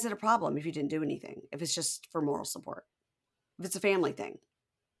 Well, why is it a problem if you didn't do anything? If it's just for moral support? If it's a family thing?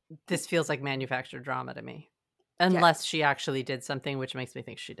 This feels like manufactured drama to me. Unless she actually did something, which makes me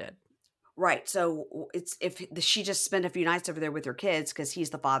think she did. Right. So it's if she just spent a few nights over there with her kids because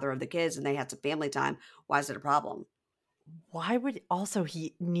he's the father of the kids and they had some family time, why is it a problem? Why would also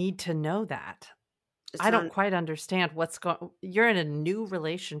he need to know that? I don't quite understand what's going. You're in a new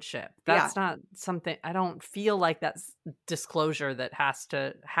relationship. That's not something. I don't feel like that's disclosure that has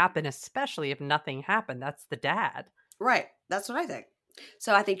to happen, especially if nothing happened. That's the dad. Right. That's what I think.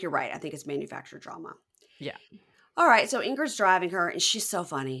 So I think you're right. I think it's manufactured drama. Yeah. All right. So Ingrid's driving her, and she's so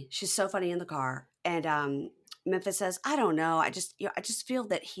funny. She's so funny in the car. And Memphis says, "I don't know. I just feel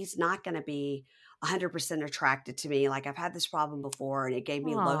that he's not going to be 100% attracted to me. Like I've had this problem before, and it gave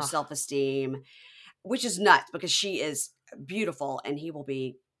me low self-esteem." Which is nuts because she is beautiful and he will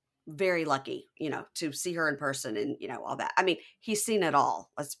be very lucky, to see her in person and, all that. I mean, he's seen it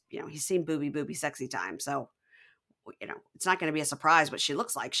all. He's seen booby, sexy time. So, it's not going to be a surprise what she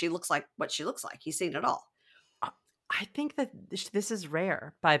looks like. She looks like what she looks like. He's seen it all. I think that this is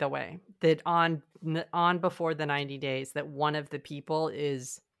rare, by the way, that on Before the 90 Days, that one of the people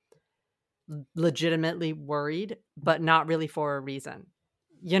is legitimately worried, but not really for a reason.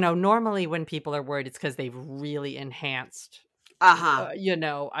 Normally when people are worried, it's because they've really enhanced.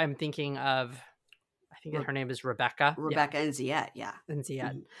 I'm thinking of, I think her name is Rebecca. Rebecca and Ziet, yeah. And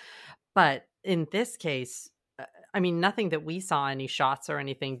Ziet. Mm-hmm. But in this case, nothing that we saw any shots or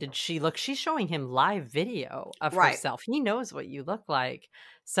anything. Did she look? She's showing him live video of herself. He knows what you look like.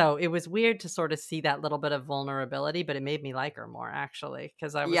 So it was weird to sort of see that little bit of vulnerability, but it made me like her more, actually,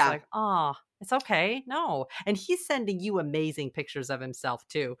 because I was like, oh, it's okay. No. And he's sending you amazing pictures of himself,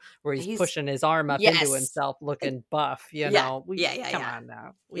 too, where he's pushing his arm up into himself looking buff, Come on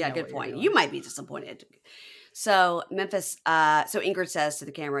now. Good point. You might be disappointed. So Memphis, so Ingrid says to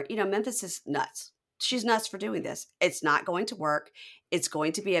the camera, Memphis is nuts. She's nuts for doing this. It's not going to work. It's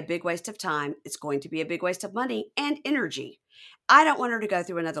going to be a big waste of time. It's going to be a big waste of money and energy. I don't want her to go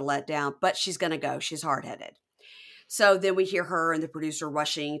through another letdown, but she's going to go. She's hard-headed. So then we hear her and the producer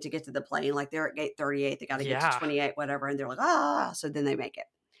rushing to get to the plane. Like they're at gate 38. They got to get to 28, whatever. And they're like, So then they make it.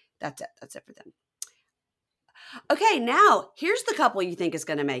 That's it. That's it for them. Okay, now here's the couple you think is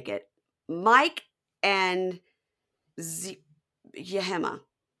going to make it. Mike and Ziema.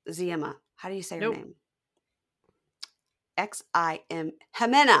 How do you say her name? Xim.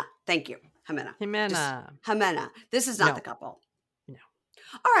 Jimena. Thank you. Jimena. This is not the couple. No.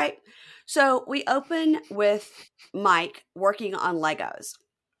 All right. So we open with Mike working on Legos.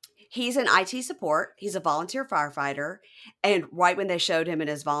 He's in IT support. He's a volunteer firefighter. And right when they showed him in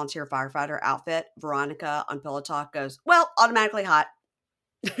his volunteer firefighter outfit, Veronica on Pillow Talk goes, well, automatically hot.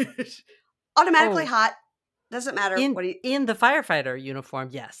 Hot. Doesn't matter. In the firefighter uniform,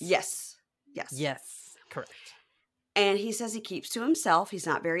 yes. Yes. Correct. And he says he keeps to himself. He's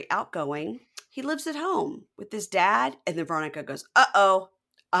not very outgoing. He lives at home with his dad. And then Veronica goes,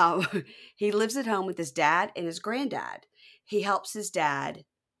 he lives at home with his dad and his granddad. He helps his dad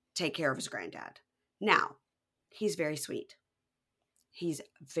take care of his granddad. Now, he's very sweet. He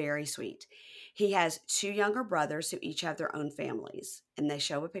has 2 younger brothers who each have their own families. And they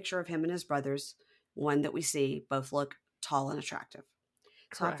show a picture of him and his brothers. One that we see both look tall and attractive.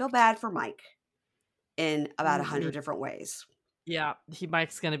 So I feel bad for Mike in about 100 different ways. Yeah,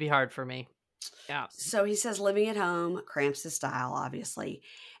 Mike's going to be hard for me. Yeah. So he says living at home cramps his style, obviously.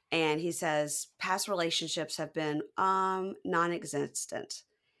 And he says past relationships have been non-existent.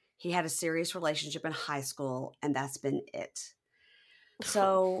 He had a serious relationship in high school, and that's been it.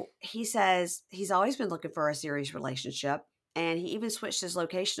 So he says he's always been looking for a serious relationship. And he even switched his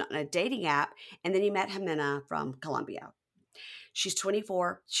location on a dating app. And then he met Jimena from Colombia. She's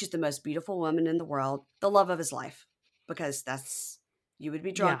 24. She's the most beautiful woman in the world. The love of his life. Because you would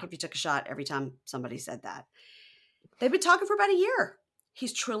be drunk if you took a shot every time somebody said that. They've been talking for about a year.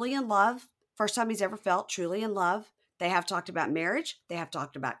 He's truly in love. First time he's ever felt truly in love. They have talked about marriage. They have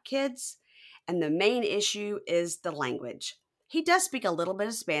talked about kids. And the main issue is the language. He does speak a little bit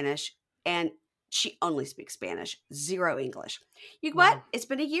of Spanish, and she only speaks Spanish, 0 English. You know what? It's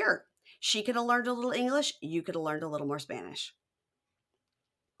been a year. She could have learned a little English. You could have learned a little more Spanish.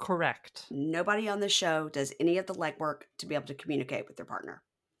 Correct. Nobody on the show does any of the legwork to be able to communicate with their partner.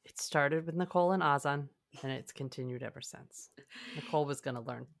 It started with Nicole and Azan, and it's continued ever since. Nicole was going to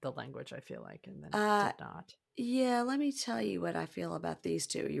learn the language, I feel like, and then did not. Yeah, let me tell you what I feel about these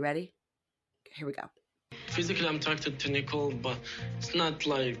two. You ready? Here we go. Physically, I'm attracted to Nicole, but it's not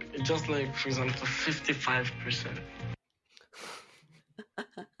like, just like, for example, 55%.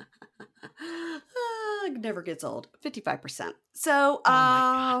 Never gets old. 55%. So,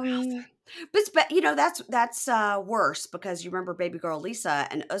 but that's worse, because you remember baby girl Lisa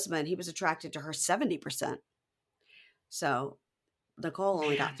and Usman, he was attracted to her 70%. So Nicole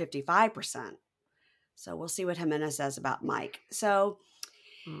only got 55%. So we'll see what Jimena says about Mike. So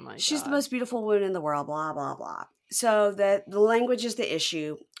she's the most beautiful woman in the world, blah, blah, blah. So the language is the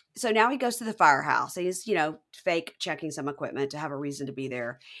issue. So now he goes to the firehouse. He's, fake checking some equipment to have a reason to be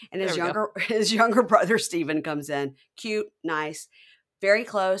there. And his younger brother, Steven, comes in. Cute, nice, very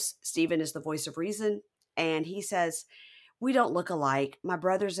close. Steven is the voice of reason. And he says, we don't look alike. My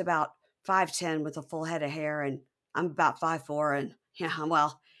brother's about 5'10" with a full head of hair, and I'm about 5'4". And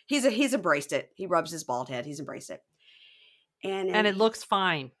he's embraced it. He rubs his bald head. He's embraced it. And it looks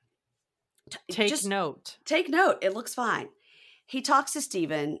fine. Take note. Take note. It looks fine. He talks to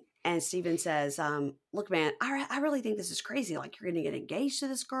Steven, and Steven says, look, man, I really think this is crazy. Like, you're going to get engaged to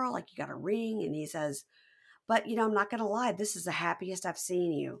this girl. Like, you got a ring. And he says, but, I'm not going to lie. This is the happiest I've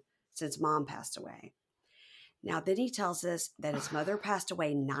seen you since Mom passed away. Now, then he tells us that his mother passed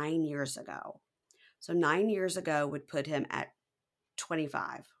away 9 years ago. So 9 years ago would put him at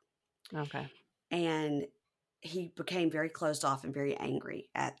 25. Okay. And he became very closed off and very angry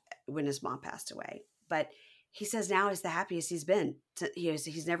when his mom passed away. But he says now is the happiest he's been.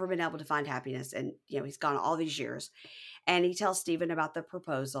 He's never been able to find happiness. And, he's gone all these years. And he tells Steven about the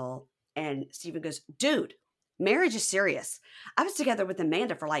proposal. And Steven goes, dude, marriage is serious. I was together with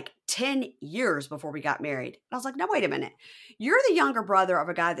Amanda for like 10 years before we got married. And I was like, no, wait a minute. You're the younger brother of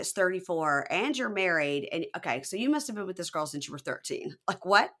a guy that's 34 and you're married. And okay, so you must have been with this girl since you were 13. Like,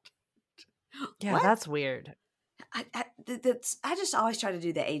 what? Yeah, what? That's weird. I just always try to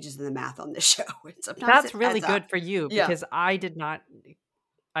do the ages and the math on this show. That's really good for you, because I did not.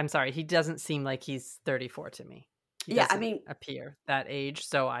 I'm sorry. He doesn't seem like he's 34 to me. He doesn't appear that age.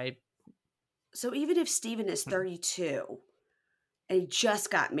 So even if Steven is 32 and he just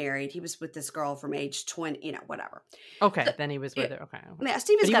got married, he was with this girl from age 20, whatever. Okay. Then he was with her. Okay. Yeah,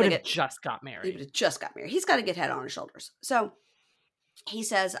 Steven's got to just got married. He would have just got married. He's got to get head on his shoulders. So he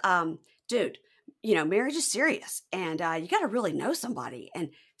says, dude, marriage is serious, and you got to really know somebody, and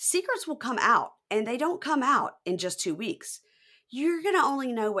secrets will come out, and they don't come out in just 2 weeks. You're going to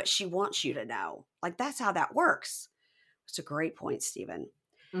only know what she wants you to know. Like, that's how that works. It's a great point, Steven.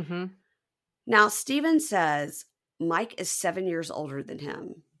 Mm-hmm. Now, Steven says Mike is 7 years older than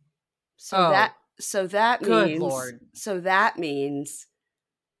him. That means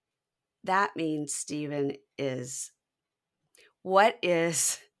Steven is, what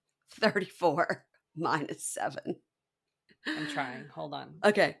is 34 minus 7? I'm trying. Hold on.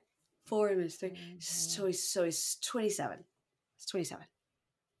 Okay. 4 minus 3. So he's 27. It's 27.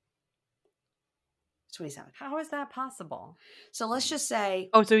 27. How is that possible? So let's just say.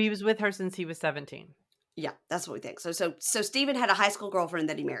 Oh, so he was with her since he was 17. Yeah, that's what we think. So Steven had a high school girlfriend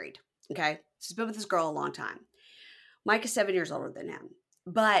that he married. Okay. So he's been with this girl a long time. Mike is 7 years older than him.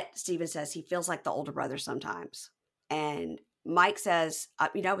 But Steven says he feels like the older brother sometimes. And Mike says,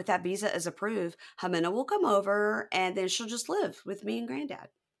 with that visa is approved, Jimena will come over and then she'll just live with me and granddad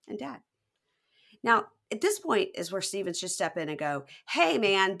and dad. Now, at this point is where Steven should step in and go, hey,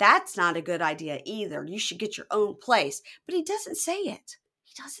 man, that's not a good idea either. You should get your own place. But he doesn't say it.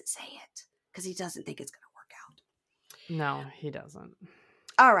 He doesn't say it because he doesn't think it's going to work out. No, he doesn't.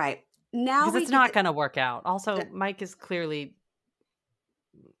 All right. Now because it's not going to work out. Also, Mike is clearly,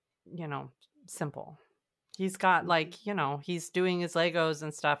 simple. He's got he's doing his Legos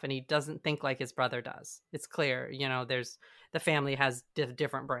and stuff, and he doesn't think like his brother does. It's clear, there's the family has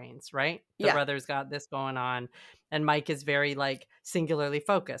different brains, right? The brother's got this going on, and Mike is very singularly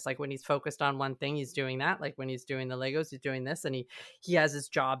focused. Like when he's focused on one thing, he's doing that. Like when he's doing the Legos, he's doing this, and he has his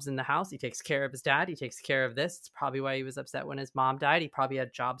jobs in the house. He takes care of his dad. He takes care of this. It's probably why he was upset when his mom died. He probably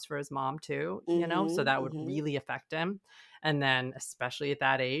had jobs for his mom too, so that would really affect him. And then, especially at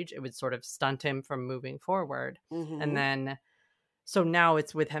that age, it would sort of stunt him from moving forward. Mm-hmm. And then So now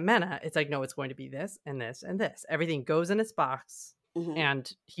it's with Jimena. It's like, no, it's going to be this and this and this. Everything goes in its box. Mm-hmm.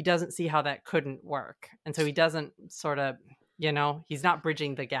 And he doesn't see how that couldn't work. And so he doesn't sort of, he's not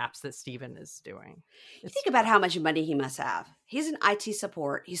bridging the gaps that Steven is doing. You think about how much money he must have. He's an IT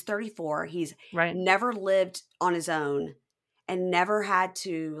support. He's 34. He's never lived on his own and never had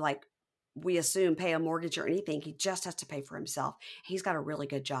to, like, we assume, pay a mortgage or anything. He just has to pay for himself. He's got a really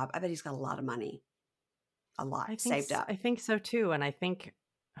good job. I bet he's got a lot of money. A lot saved up. I think so too. And I think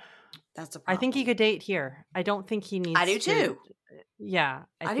that's a problem. I think he could date here. I don't think he needs to. I do too. Yeah.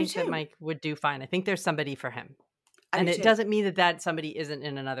 I think that Mike would do fine. I think there's somebody for him. And it doesn't mean that somebody isn't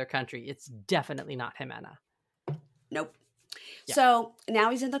in another country. It's definitely not Jimena. Nope. Yeah. So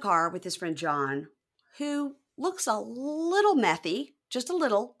now he's in the car with his friend John, who looks a little methy, just a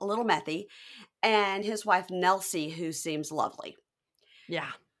little methy, and his wife Nelsie, who seems lovely.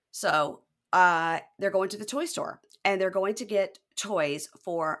 Yeah. So they're going to the toy store, and they're going to get toys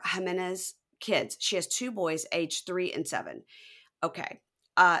for Jimena's kids. She has 2 boys, aged 3 and 7. Okay.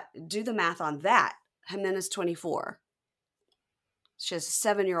 Do the math on that. Jimena's 24. She has a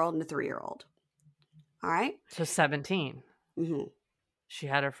 7-year-old and a 3-year-old. All right. So 17. Mm-hmm. She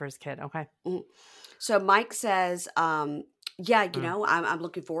had her first kid. Okay. Mm-hmm. So Mike says, I'm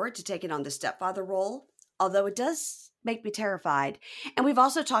looking forward to taking on the stepfather role, although it does make me terrified. And we've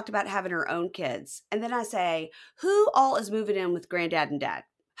also talked about having her own kids. And then I say, who all is moving in with granddad and dad?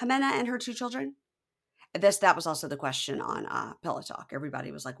 Jimena and her 2 children? That was also the question on Pillow Talk.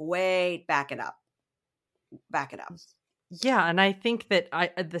 Everybody was like, wait, back it up. Yeah, and I think that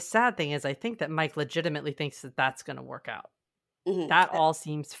the sad thing is I think that Mike legitimately thinks that that's going to work out. Mm-hmm. That all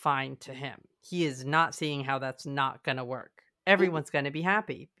seems fine to him. He is not seeing how that's not going to work. Everyone's going to be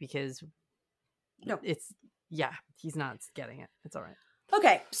happy because he's not getting it. It's all right.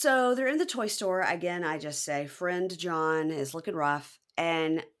 Okay, so they're in the toy store. Again, I just say, friend John is looking rough.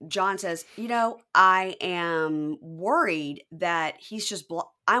 And John says, I am worried that he's just,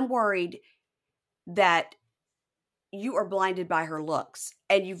 I'm worried that you are blinded by her looks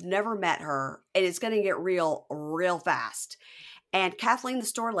and you've never met her and it's going to get real fast. And Kathleen, the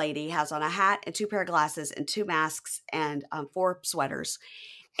store lady, has on a hat and 2 pair of glasses and 2 masks and 4 sweaters.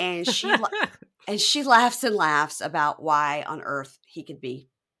 And she she laughs and laughs about why on earth he could be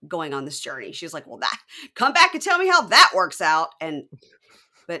going on this journey. She's like, well, come back and tell me how that works out.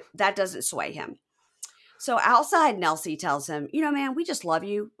 But that doesn't sway him. So outside, Nelsie tells him, man, we just love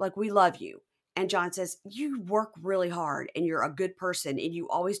you. Like, we love you. And John says, you work really hard and you're a good person and you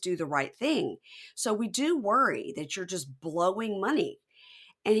always do the right thing. So we do worry that you're just blowing money.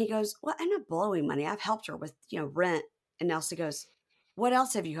 And he goes, well, I'm not blowing money. I've helped her with, rent. And Nelsie goes, what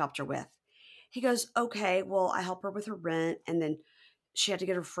else have you helped her with? He goes, okay, well, I help her with her rent. And then she had to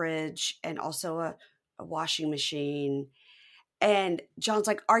get her fridge and also a washing machine. And John's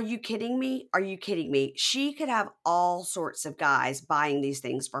like, are you kidding me? Are you kidding me? She could have all sorts of guys buying these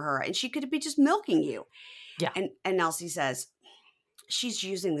things for her and she could be just milking you. Yeah. And Nelsie says, she's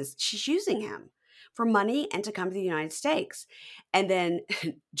using him for money and to come to the United States. And then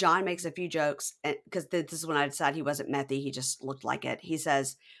John makes a few jokes because this is when I decided he wasn't methy. He just looked like it. He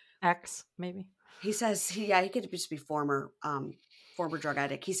says, X, maybe. He says, he could just be former drug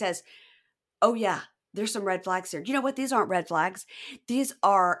addict. He says, oh yeah, there's some red flags here. You know what? These aren't red flags. These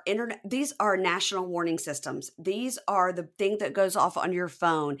are national warning systems. These are the thing that goes off on your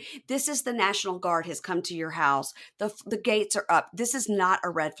phone. This is the National Guard has come to your house. The gates are up. This is not a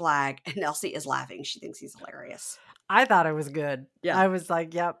red flag. And Nelsie is laughing. She thinks he's hilarious. I thought it was good. Yeah. I was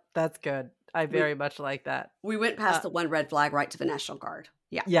like, yep, that's good. I very much like that. We went past the one red flag right to the National Guard.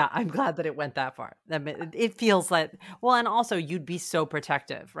 Yeah. Yeah, I'm glad that it went that far. It feels like, well, and also you'd be so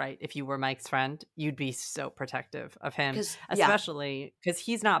protective, right? If you were Mike's friend, you'd be so protective of him, especially because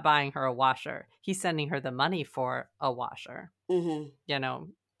he's not buying her a washer. He's sending her the money for a washer. Mm-hmm.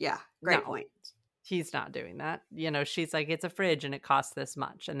 Yeah, great point. He's not doing that. She's like, it's a fridge and it costs this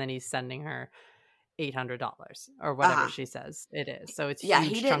much. And then he's sending her $800 or whatever she says it is. So it's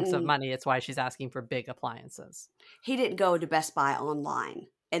huge chunks of money. It's why she's asking for big appliances. He didn't go to Best Buy online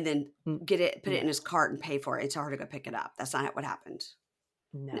and then put it in his cart and pay for it. It's hard to go pick it up. That's not what happened.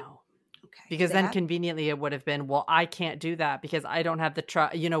 No. Okay. Because then conveniently it would have been, well, I can't do that because I don't have the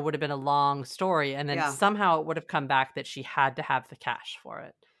truck, would have been a long story. And then somehow it would have come back that she had to have the cash for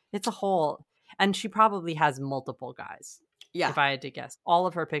it. It's a whole, and she probably has multiple guys. Yeah. If I had to guess, all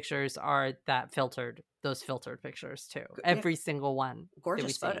of her pictures are those filtered pictures too. Every single one.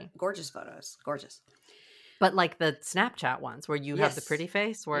 Gorgeous photos. Gorgeous. But like the Snapchat ones where you have the pretty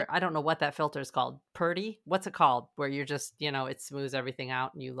face, where I don't know what that filter is called. Purdy? What's it called? Where you're just, it smooths everything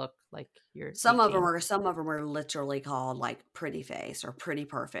out and you look like you're Some 18. of them are literally called like pretty face or pretty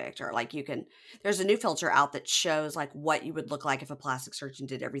perfect, or like there's a new filter out that shows like what you would look like if a plastic surgeon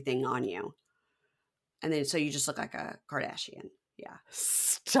did everything on you. And then so you just look like a Kardashian. Yeah.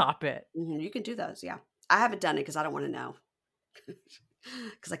 Stop it. You can do those. Yeah. I haven't done it because I don't want to know.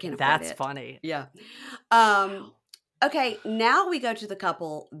 Because I can't afford That's it. funny. Yeah. Okay, now we go to the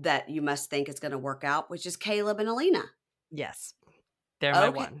couple that you must think is going to work out, which is Caleb and Alina. Yes. They're my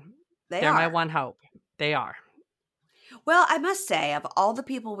one. They're my one hope. They are. Well, I must say, of all the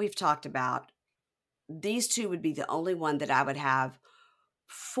people we've talked about, these two would be the only one that I would have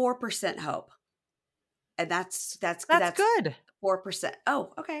 4% hope. And that's good. 4%.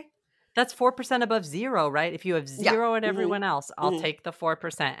 Oh, okay. That's 4% above zero, right? If you have zero and everyone else, I'll take the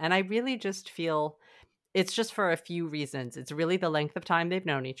 4%. And I really just feel it's just for a few reasons. It's really the length of time they've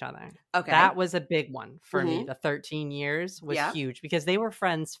known each other. Okay. That was a big one for me. The 13 years was huge because they were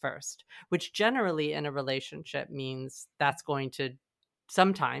friends first, which generally in a relationship means that's going to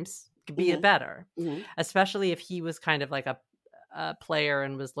sometimes be a better, especially if he was kind of like a player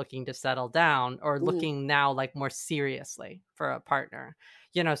and was looking to settle down or looking now like more seriously for a partner.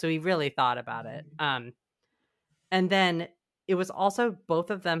 So he really thought about it. And then it was also both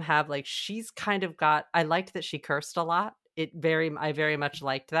of them have like, she's kind of got, I liked that she cursed a lot. I very much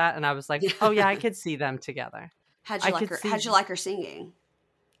liked that. And I was like, oh yeah, I could see them together. How'd you like her singing?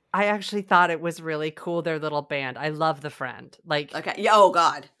 I actually thought it was really cool. Their little band. I love the friend. Like, okay. Yeah. Oh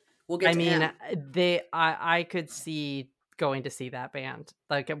God. We'll get to him. I could see going to see that band,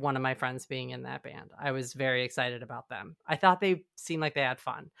 like one of my friends being in that band. I was very excited about them. I thought they seemed like they had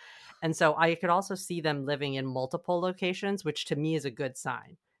fun. And so I could also see them living in multiple locations, which to me is a good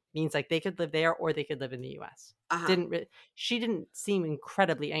sign. Means like they could live there or they could live in the US. She didn't seem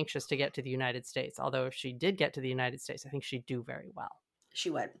incredibly anxious to get to the United States. Although if she did get to the United States, I think she'd do very well. She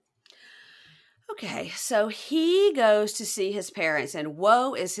would. Okay. So he goes to see his parents and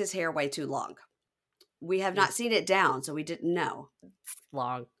whoa, is his hair way too long? We have not seen it down, so we didn't know. It's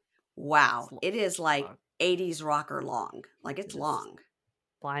long. Wow. It is like 80s rocker long. Like it's long.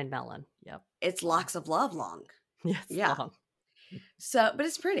 Blind melon. Yep. It's locks of love long. Yes. Yeah. Long. So, but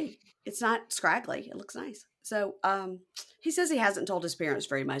it's pretty. It's not scraggly. It looks nice. So, he says he hasn't told his parents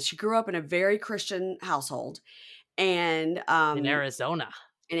very much. He grew up in a very Christian household and, in Arizona.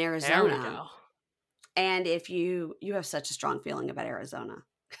 There we go. And if you have such a strong feeling about Arizona.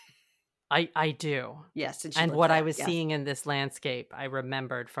 I do. Yes. And what I was seeing in this landscape, I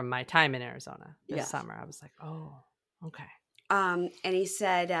remembered from my time in Arizona this summer. I was like, oh, okay. And he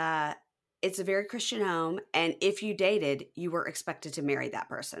said, it's a very Christian home. And if you dated, you were expected to marry that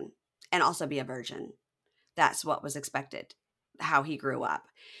person and also be a virgin. That's what was expected, how he grew up.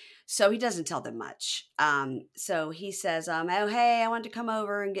 So he doesn't tell them much. So he says, oh, hey, I wanted to come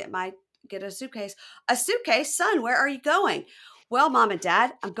over and get a suitcase. A suitcase? Son, where are you going? Well, Mom and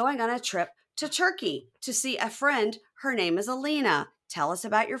Dad, I'm going on a trip to Turkey to see a friend. Her name is Alina. Tell us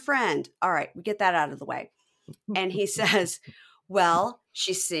about your friend. All right, we get that out of the way. And he says, well,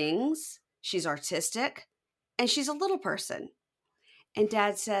 she sings, she's artistic, and she's a little person. And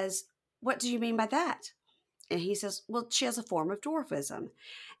Dad says, what do you mean by that? And he says, well, she has a form of dwarfism.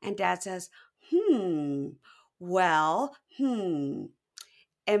 And Dad says, And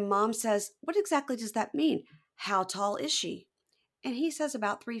Mom says, what exactly does that mean? How tall is she? And he says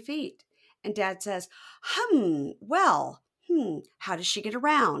about 3 feet. And Dad says, how does she get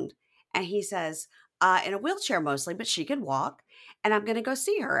around? And he says, in a wheelchair mostly, but she can walk. And I'm going to go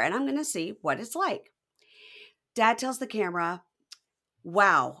see her and I'm going to see what it's like. Dad tells the camera,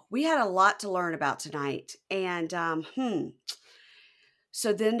 wow, we had a lot to learn about tonight. And,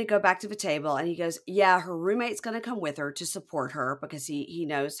 So then to go back to the table and he goes, yeah, her roommate's going to come with her to support her because he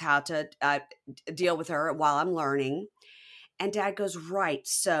knows how to deal with her while I'm learning. And Dad goes, right.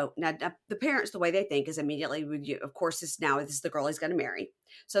 So now the parents, the way they think is immediately, of course, this is the girl he's going to marry.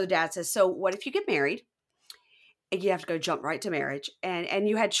 So the dad says, so what if you get married and you have to go jump right to marriage and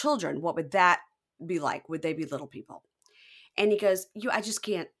you had children? What would that be like? Would they be little people? And he goes, I just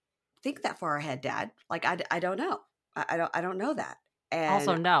can't think that far ahead, Dad. Like, I don't know. I don't know that. And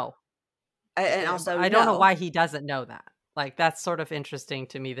also no. And also I don't know why he doesn't know that. Like, that's sort of interesting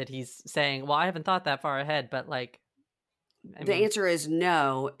to me that he's saying, well, I haven't thought that far ahead, but like, the answer is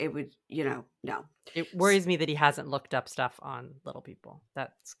no. It would, no. It worries me that he hasn't looked up stuff on little people.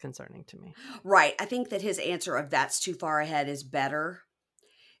 That's concerning to me. Right. I think that his answer of that's too far ahead is better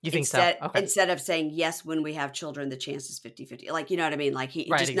You think so? Okay. Instead of saying yes, when we have children, the chance is 50-50. Like, you know what I mean? Like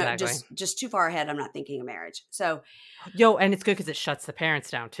just too far ahead. I'm not thinking of marriage. So, and it's good because it shuts the parents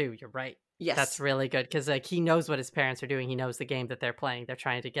down too. You're right. Yes. That's really good because like he knows what his parents are doing. He knows the game that they're playing. They're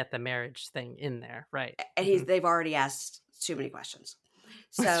trying to get the marriage thing in there. Right. And they've already asked too many questions.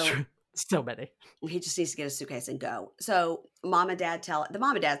 So so many. He just needs to get a suitcase and go. So the mom and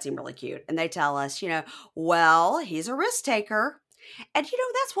dad seem really cute. And they tell us, well, he's a risk taker. And,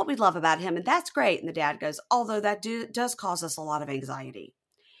 that's what we love about him. And that's great. And the dad goes, although that does cause us a lot of anxiety.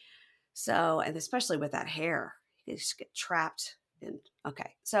 So, and especially with that hair, you just get trapped in.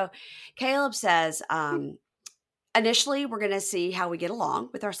 Okay. So Caleb says, initially, we're going to see how we get along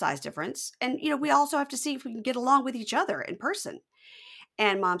with our size difference. And, we also have to see if we can get along with each other in person.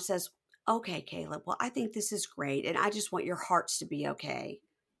 And mom says, okay, Caleb, well, I think this is great. And I just want your hearts to be okay,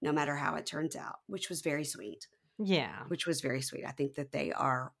 no matter how it turns out, which was very sweet. Yeah. Which was very sweet. I think that they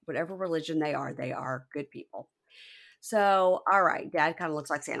are, whatever religion they are good people. So, all right. Dad kind of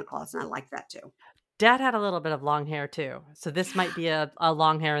looks like Santa Claus, and I like that too. Dad had a little bit of long hair too. So this might be a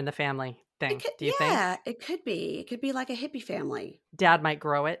long hair in the family thing. Do you think? Yeah, it could be. It could be like a hippie family. Dad might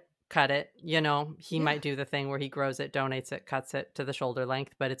grow it, cut it. He might do the thing where he grows it, donates it, cuts it to the shoulder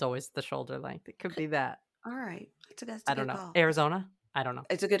length, but it's always the shoulder length. It could be that. All right. I don't know. Call. Arizona? I don't know.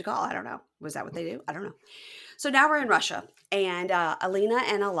 It's a good call. I don't know. Was that what they do? I don't know. So now we're in Russia, and Alina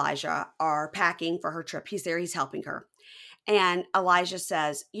and Elijah are packing for her trip. He's there. He's helping her. And Elijah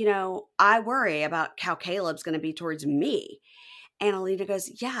says, I worry about how Caleb's going to be towards me. And Alina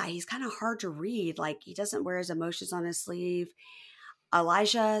goes, yeah, he's kind of hard to read. Like, he doesn't wear his emotions on his sleeve.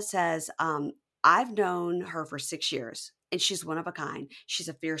 Elijah says, I've known her for 6 years, and she's one of a kind. She's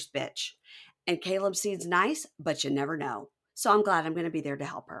a fierce bitch. And Caleb seems nice, but you never know. So I'm glad I'm going to be there to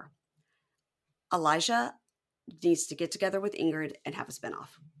help her. Elijah needs to get together with Ingrid and have a spinoff.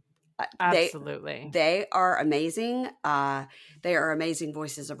 Absolutely. They are amazing. They are amazing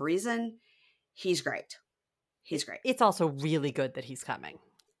voices of reason. He's great. It's also really good that he's coming.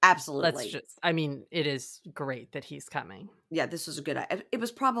 Absolutely. It is great that he's coming. Yeah, this was a good idea. It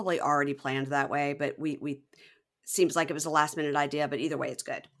was probably already planned that way, but we seems like it was a last minute idea, but either way, it's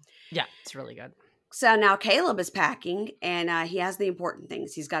good. Yeah, it's really good. So now Caleb is packing, and he has the important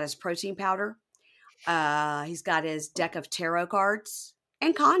things. He's got his protein powder. He's got his deck of tarot cards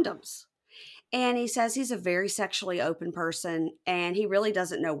and condoms. And he says he's a very sexually open person, and he really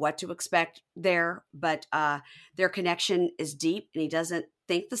doesn't know what to expect there, but their connection is deep, and he doesn't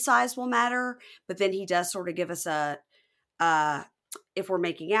think the size will matter. But then he does sort of give us if we're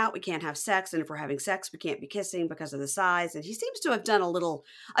making out, we can't have sex, and if we're having sex, we can't be kissing because of the size. And he seems to have done a little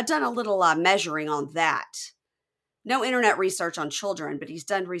measuring on that. No internet research on children, but he's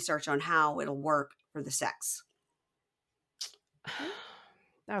done research on how it'll work for the sex.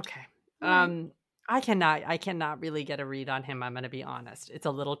 Okay. I cannot really get a read on him. I'm going to be honest. It's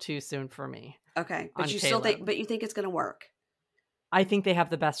a little too soon for me. Okay. But you think it's going to work? I think they have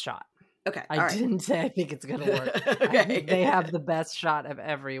the best shot. Okay. I didn't say I think it's going to work. Okay. I think they have the best shot of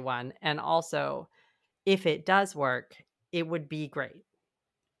everyone. And also, if it does work, it would be great.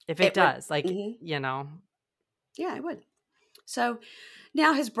 If it does, Yeah, it would. So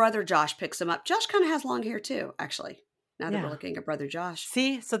now his brother Josh picks him up. Josh kind of has long hair too, actually. Now that we're looking at brother Josh.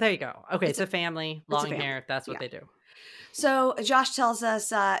 See? So there you go. Okay, it's a family, long hair. That's what they do. So Josh tells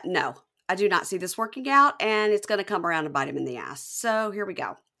us, no, I do not see this working out, and it's going to come around and bite him in the ass. So here we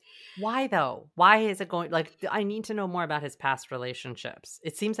go. Why though? Why is it going? I need to know more about his past relationships.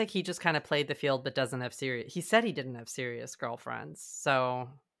 It seems like he just kind of played the field, but doesn't have serious. He said he didn't have serious girlfriends. So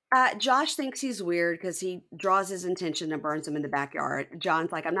Josh thinks he's weird because he draws his attention and burns him in the backyard.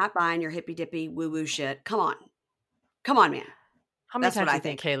 John's like, I'm not buying your hippy dippy woo woo shit. Come on, man. How many times do you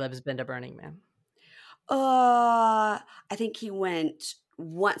think Caleb's been to Burning Man? I think he went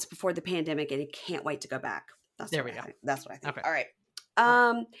once before the pandemic, and he can't wait to go back. That's what I think. Okay. All right.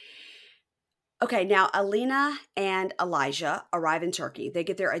 Okay, now Alina and Elijah arrive in Turkey. They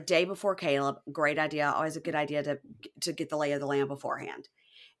get there a day before Caleb. Great idea. Always a good idea to get the lay of the land beforehand.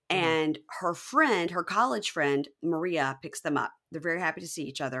 Mm-hmm. And her college friend, Maria, picks them up. They're very happy to see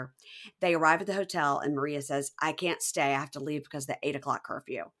each other. They arrive at the hotel, and Maria says, I can't stay. I have to leave because of the 8 o'clock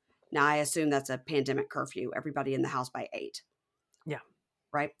curfew. Now, I assume that's a pandemic curfew. Everybody in the house by 8. Yeah.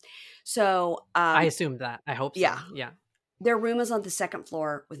 Right? So I assumed that. I hope so. Yeah. Their room is on the second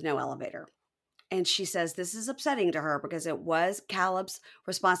floor with no elevator. And she says this is upsetting to her because it was Caleb's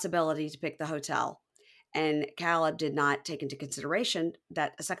responsibility to pick the hotel. And Caleb did not take into consideration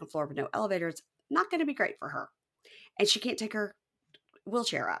that a second floor with no elevator is not going to be great for her. And she can't take her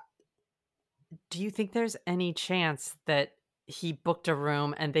wheelchair up. Do you think there's any chance that Caleb, because he said he didn't have serious girlfriends, do you think there's any chance that Caleb is going to he booked a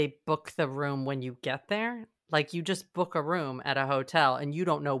room and they book the room when you get there. Like, you just book a room at a hotel and you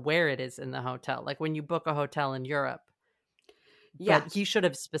don't know where it is in the hotel. Like when you book a hotel in Europe. Yeah. But he should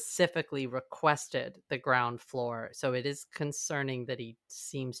have specifically requested the ground floor. So it is concerning that he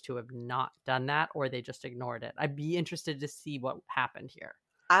seems to have not done that, or they just ignored it. I'd be interested to see what happened here.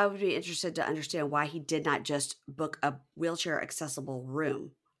 I would be interested to understand why he did not just book a wheelchair accessible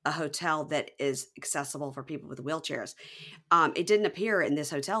room, a hotel that is accessible for people with wheelchairs. It didn't appear in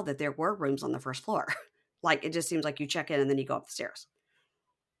this hotel that there were rooms on the first floor. Like, it just seems like you check in and then you go up the stairs.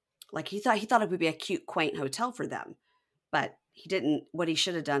 Like, he thought it would be a cute, quaint hotel for them, but he didn't. What he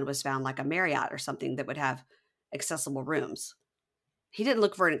should have done was found like a Marriott or something that would have accessible rooms. He didn't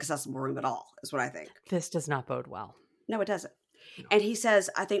look for an accessible room at all, is what I think. This does not bode well. No, it doesn't. No. And he says,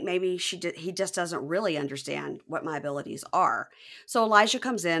 I think maybe he just doesn't really understand what my abilities are. So Elijah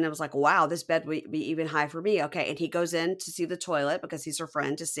comes in and was like, wow, this bed would be even high for me. Okay. And he goes in to see the toilet because he's her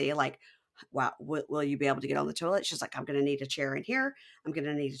friend, to see like, wow, will you be able to get on the toilet? She's like, I'm going to need a chair in here. I'm going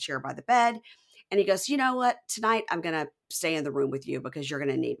to need a chair by the bed. And he goes, you know what? Tonight, I'm going to stay in the room with you because you're going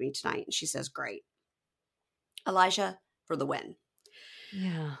to need me tonight. And she says, great. Elijah for the win.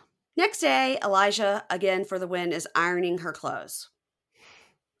 Yeah. Next day, Elijah, again for the win, is ironing her clothes.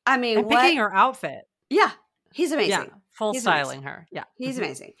 I mean, and picking her outfit. Yeah. He's amazing. Yeah. He's styling amazing. Her. Yeah. He's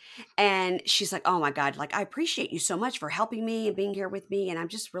amazing. And she's like, oh my God, like, I appreciate you so much for helping me and being here with me. And I'm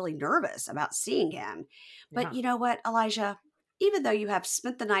just really nervous about seeing him. But you know what, Elijah? Even though you have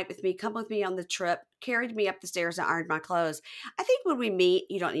spent the night with me, come with me on the trip, carried me up the stairs and ironed my clothes, I think when we meet,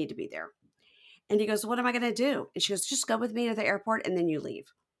 you don't need to be there. And he goes, what am I going to do? And she goes, just go with me to the airport and then you leave.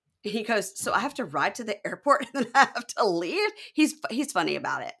 And he goes, so I have to ride to the airport and then I have to leave? He's funny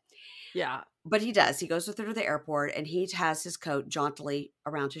about it. Yeah. But he does. He goes with her to the airport and he has his coat jauntily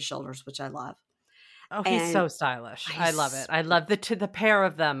around his shoulders, which I love. Oh, he's so stylish. I love it. I love the pair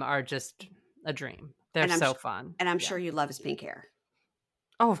of them are just a dream. They're so fun. And I'm sure you love his pink hair.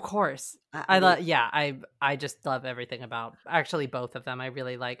 Oh, of course. I just love everything about actually both of them. I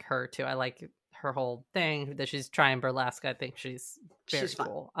really like her too. I like her whole thing that she's trying burlesque. I think she's very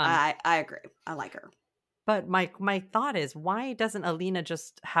cool. I agree. I like her. But my thought is, why doesn't Alina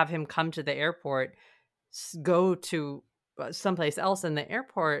just have him come to the airport, go to someplace else in the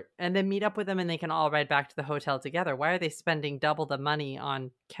airport, and then meet up with them and they can all ride back to the hotel together? Why are they spending double the money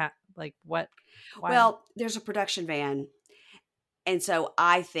on like what? Why? Well, there's a production van. And so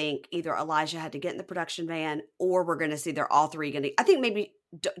I think either Elijah had to get in the production van or we're going to see they're all three going to, I think maybe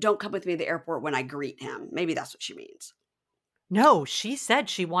don't come with me to the airport when I greet him. Maybe that's what she means. No, she said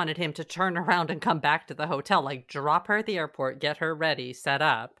she wanted him to turn around and come back to the hotel, like drop her at the airport, get her ready, set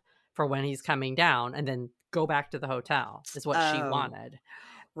up for when he's coming down, and then go back to the hotel is what she wanted.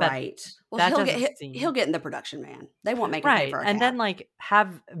 But right. Well, he'll get in the production van. They won't make him pay for a cab. And then like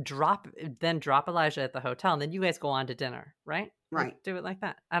drop Elijah at the hotel, and then you guys go on to dinner, right? Right. Like, do it like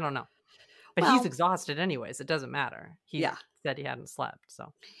that. I don't know. But he's exhausted anyways. It doesn't matter. He said he hadn't slept,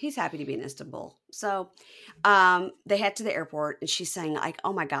 so he's happy to be in Istanbul. So they head to the airport, and she's saying like,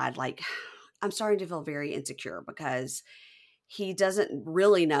 "Oh my God, like I'm starting to feel very insecure because he doesn't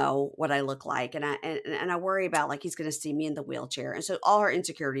really know what I look like, and I worry about like he's going to see me in the wheelchair." And so all her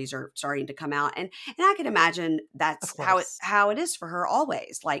insecurities are starting to come out, and I can imagine that's how it is for her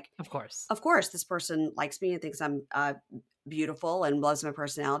always. Like, of course, this person likes me and thinks I'm beautiful and loves my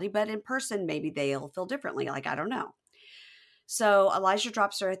personality, but in person maybe they'll feel differently. Like, I don't know. So Elijah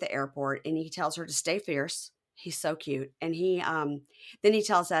drops her at the airport and he tells her to stay fierce. He's so cute. And he then he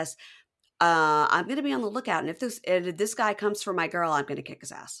tells us, I'm going to be on the lookout. And if this guy comes for my girl, I'm going to kick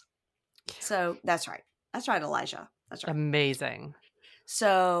his ass. So that's right. That's right, Elijah. That's right. Amazing.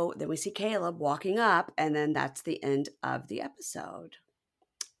 So then we see Caleb walking up, and then that's the end of the episode.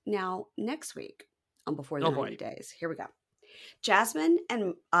 Now, next week on Before the 90 Days, here we go. Jasmine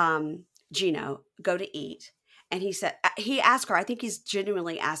and Gino go to eat. And he asked her, I think he's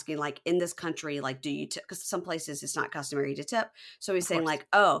genuinely asking, like, in this country, like, do you tip? Because some places it's not customary to tip. So he's saying, like,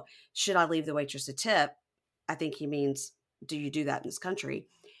 oh, should I leave the waitress a tip? I think he means, do you do that in this country?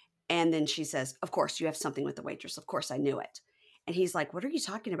 And then she says, of course, you have something with the waitress. Of course, I knew it. And he's like, what are you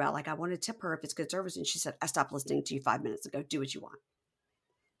talking about? Like, I want to tip her if it's good service. And she said, I stopped listening to you 5 minutes ago. Do what you want.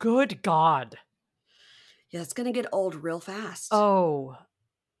 Good God. Yeah, it's going to get old real fast.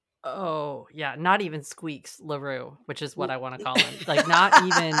 Oh, yeah. Not even Squeaks LaRue, which is what I want to call him. Like, not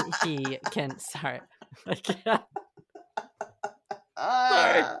even he can. Sorry.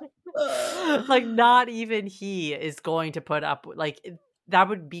 Like, not even he is going to put up. Like, that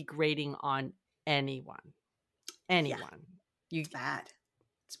would be grating on anyone. It's bad.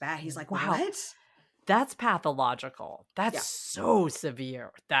 It's bad. He's like, wow. What? That's pathological. That's so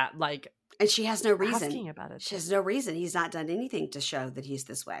severe that like. And she has no reason. Asking about it. She has no reason. He's not done anything to show that he's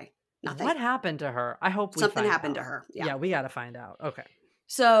this way. Nothing. What happened to her? I hope something happened to her. Yeah, we got to find out. Okay.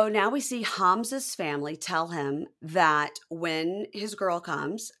 So now we see Hamza's family tell him that when his girl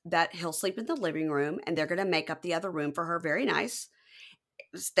comes, that he'll sleep in the living room and they're going to make up the other room for her. Very nice.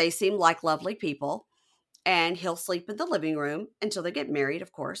 They seem like lovely people. And he'll sleep in the living room until they get married,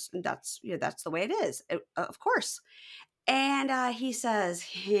 of course. And that's the way it is, of course. And he says,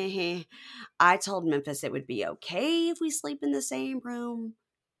 I told Memphis it would be okay if we sleep in the same room.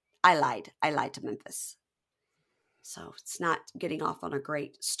 I lied to Memphis. So it's not getting off on a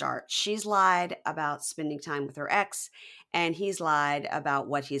great start. She's lied about spending time with her ex, and he's lied about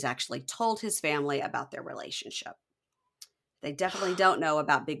what he's actually told his family about their relationship. They definitely don't know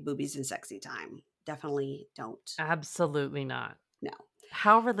about big boobies and sexy time. Definitely don't. Absolutely not. No.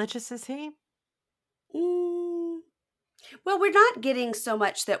 How religious is he? Well, we're not getting so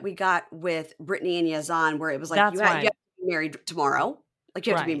much that we got with Brittany and Yazan, where it was like, you have to be married tomorrow. Like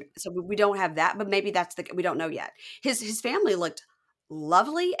you have to be, so we don't have that, but maybe that's we don't know yet. His family looked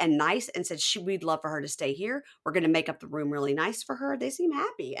lovely and nice and said we'd love for her to stay here. We're going to make up the room really nice for her. They seem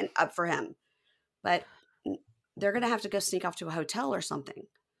happy and up for him, but they're going to have to go sneak off to a hotel or something.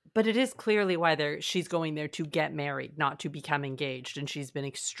 But it is clearly why she's going there to get married, not to become engaged. And she's been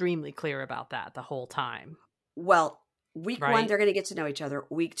extremely clear about that the whole time. Well, week 1, they're going to get to know each other.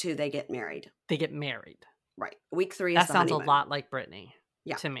 Week 2, they get married. They get married. Right. Week 3 is that the sounds honeymoon. A lot like Brittany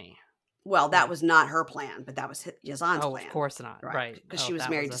to me. Well, that was not her plan, but that was Yazan's plan. Of course not. Right. Because she was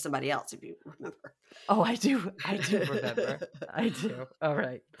married to somebody else, if you remember. Oh, I do remember. I do. All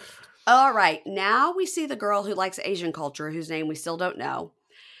right. All right. Now we see the girl who likes Asian culture, whose name we still don't know.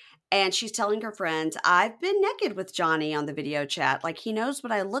 And she's telling her friends, I've been naked with Johnny on the video chat. Like, he knows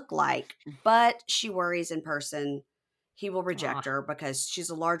what I look like, but she worries in person he will reject her because she's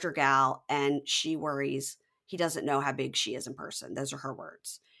a larger gal and she worries he doesn't know how big she is in person. Those are her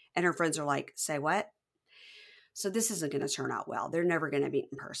words. And her friends are like, say what? So this isn't going to turn out well. They're never going to meet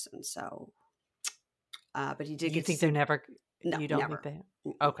in person. So, but he did You think they're never? No, you don't never. think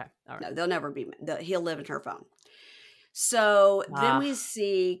they? Okay. All right. No, they'll never be. He'll live in her phone. So then we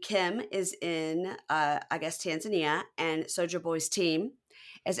see Kim is in, I guess, Tanzania, and Soulja Boy's team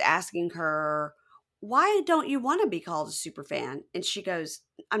is asking her, why don't you want to be called a super fan? And she goes,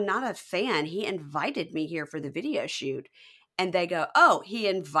 I'm not a fan. He invited me here for the video shoot. And they go, oh, he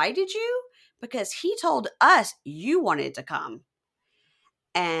invited you? Because he told us you wanted to come.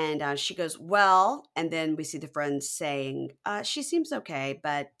 And she goes, well, and then we see the friends saying, she seems okay,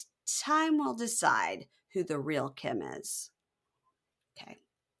 but time will decide who the real Kim is. Okay.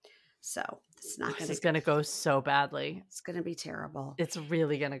 So it's not going to. It's going to go so badly. It's going to be terrible. It's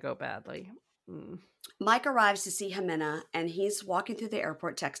really going to go badly. Mike arrives to see Ximena, and he's walking through the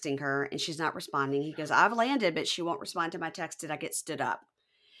airport texting her, and she's not responding. He goes, I've landed, but she won't respond to my text. Did I get stood up?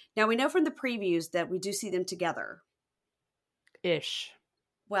 Now, we know from the previews that we do see them together. Ish.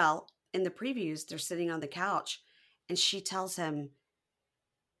 Well, in the previews, they're sitting on the couch, and she tells him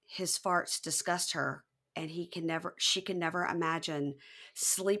his farts disgust her, and she can never imagine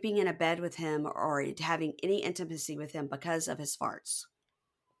sleeping in a bed with him or having any intimacy with him because of his farts.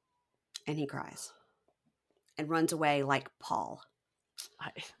 And he cries and runs away like Paul.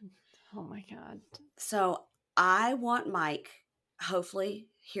 Oh my God. So I want Mike, hopefully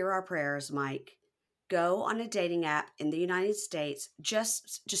hear our prayers, Mike, go on a dating app in the United States,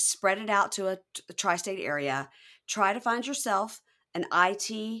 just spread it out to a tri-state area. Try to find yourself an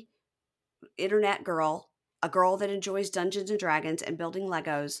IT internet girl, a girl that enjoys Dungeons and Dragons and building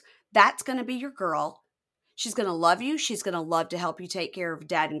Legos. That's going to be your girl. She's going to love you. She's going to love to help you take care of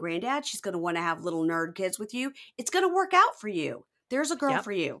dad and granddad. She's going to want to have little nerd kids with you. It's going to work out for you. There's a girl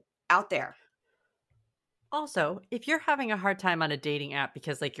for you out there. Also, if you're having a hard time on a dating app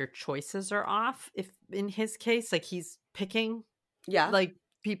because like your choices are off, if in his case, like he's picking like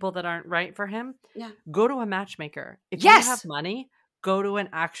people that aren't right for him, go to a matchmaker. If you have money, go to an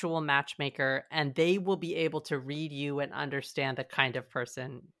actual matchmaker and they will be able to read you and understand the kind of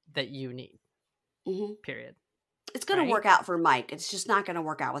person that you need. Mm-hmm. Period. It's going to work out for Mike. It's just not going to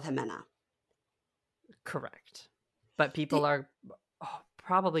work out with Ximena. Correct. But people are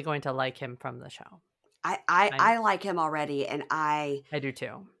probably going to like him from the show. I like him already, and I do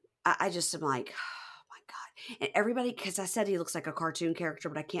too. I just am like, oh my God. And everybody, because I said he looks like a cartoon character,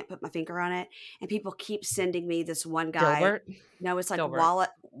 but I can't put my finger on it. And people keep sending me this one guy. Dilbert? No, it's like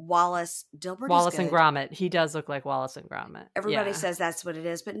Wallace. Dilbert Wallace is and Gromit. He does look like Wallace and Gromit. Everybody says that's what it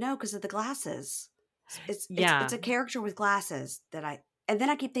is, but no, because of the glasses. It's a character with glasses and then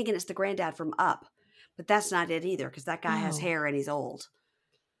I keep thinking it's the granddad from Up. But that's not it either, because that guy has hair and he's old.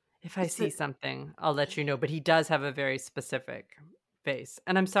 If I see something, I'll let you know. But he does have a very specific face.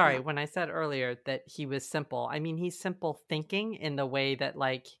 And I'm sorry, when I said earlier that he was simple, I mean, he's simple thinking in the way that,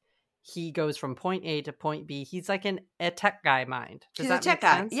 like, he goes from point A to point B. He's like a tech guy mind. Does he's that a tech make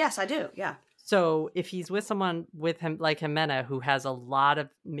guy. sense? Yes, I do. Yeah. So if he's with someone with him like Jimena, who has a lot of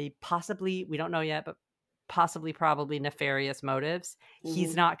maybe possibly, we don't know yet, but possibly probably nefarious motives,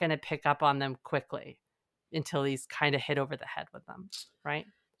 he's not going to pick up on them quickly until he's kind of hit over the head with them, right?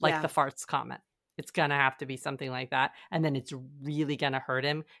 Like the farts comment. It's going to have to be something like that. And then it's really going to hurt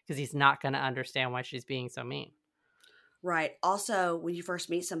him because he's not going to understand why she's being so mean. Right. Also, when you first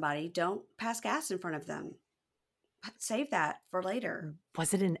meet somebody, don't pass gas in front of them. Save that for later.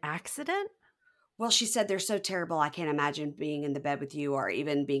 Was it an accident? Well, she said they're so terrible, I can't imagine being in the bed with you or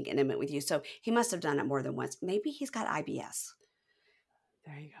even being intimate with you. So he must have done it more than once. Maybe he's got IBS.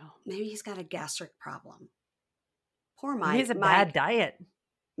 There you go. Maybe he's got a gastric problem. Poor Mike. He has a bad diet.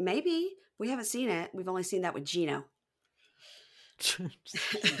 Maybe. We haven't seen it. We've only seen that with Gino.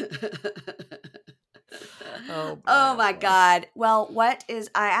 Oh my God. Well, I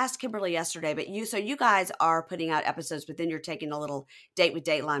asked Kimberly yesterday, but you guys are putting out episodes, but then you're taking a little Date with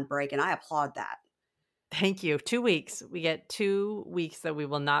Dateline break, and I applaud that. Thank you. 2 weeks. We get 2 weeks that we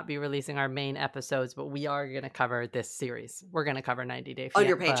will not be releasing our main episodes, but we are going to cover this series. We're going to cover 90 Day on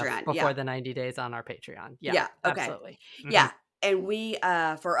your Patreon before the 90 days on our Patreon. Yeah. Okay. Absolutely. Mm-hmm. Yeah. And we,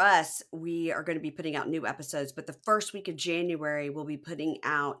 for us, we are going to be putting out new episodes, but the first week of January, we'll be putting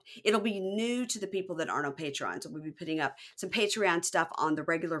out, it'll be new to the people that aren't on Patreon. So we'll be putting up some Patreon stuff on the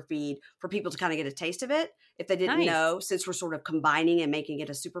regular feed for people to kind of get a taste of it if they didn't know, since we're sort of combining and making it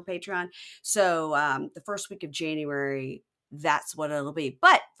a super Patreon. So the first week of January, that's what it'll be.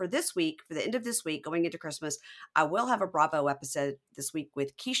 But for this week, for the end of this week, going into Christmas, I will have a Bravo episode this week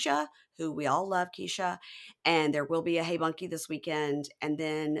with Keisha, who we all love, Keisha. And there will be a Hey Bunky this weekend. And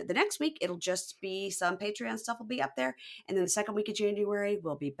then the next week, it'll just be some Patreon stuff will be up there. And then the second week of January,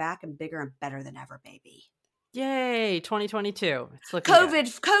 we'll be back and bigger and better than ever, baby. Yay, 2022. It's looking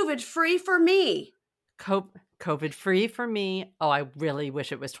COVID free for me. COVID free for me. Oh, I really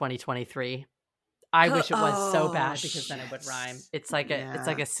wish it was 2023. I wish it was so bad because then it would rhyme. It's like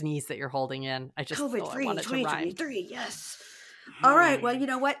a sneeze that you're holding in. I just COVID-free, I want it to rhyme. 2023, yes. All right. Well, you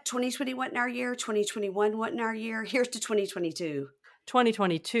know what? 2020 wasn't our year. 2021 wasn't our year. Here's to 2022.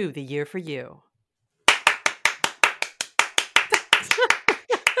 2022, the year for you.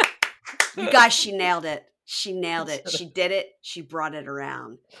 You guys, she nailed it. She nailed it. She did it. She brought it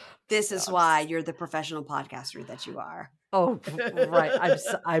around. This is why you're the professional podcaster that you are. Oh, right.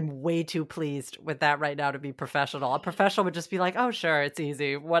 I'm way too pleased with that right now to be professional. A professional would just be like, oh, sure, it's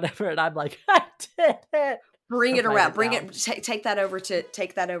easy, whatever. And I'm like, I did it. Bring it around. Bring it. Take that over to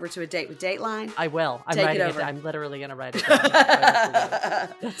a Date with Dateline. I will. I'm writing it. I'm literally going to write it down.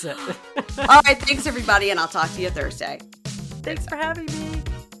 That's it. All right. Thanks, everybody. And I'll talk to you Thursday. Thanks for having me.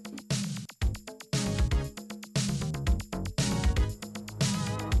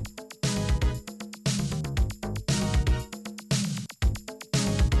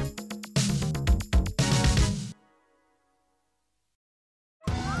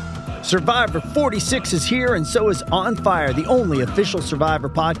 Survivor 46 is here, and so is On Fire, the only official Survivor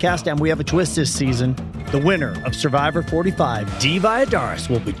podcast, and we have a twist this season. The winner of Survivor 45, Dee Valladares,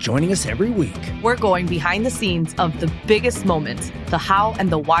 will be joining us every week. We're going behind the scenes of the biggest moments, the how and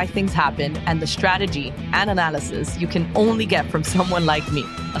the why things happen, and the strategy and analysis you can only get from someone like me,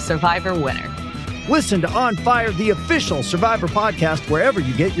 a Survivor winner. Listen to On Fire, the official Survivor podcast, wherever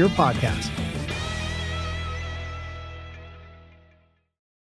you get your podcasts.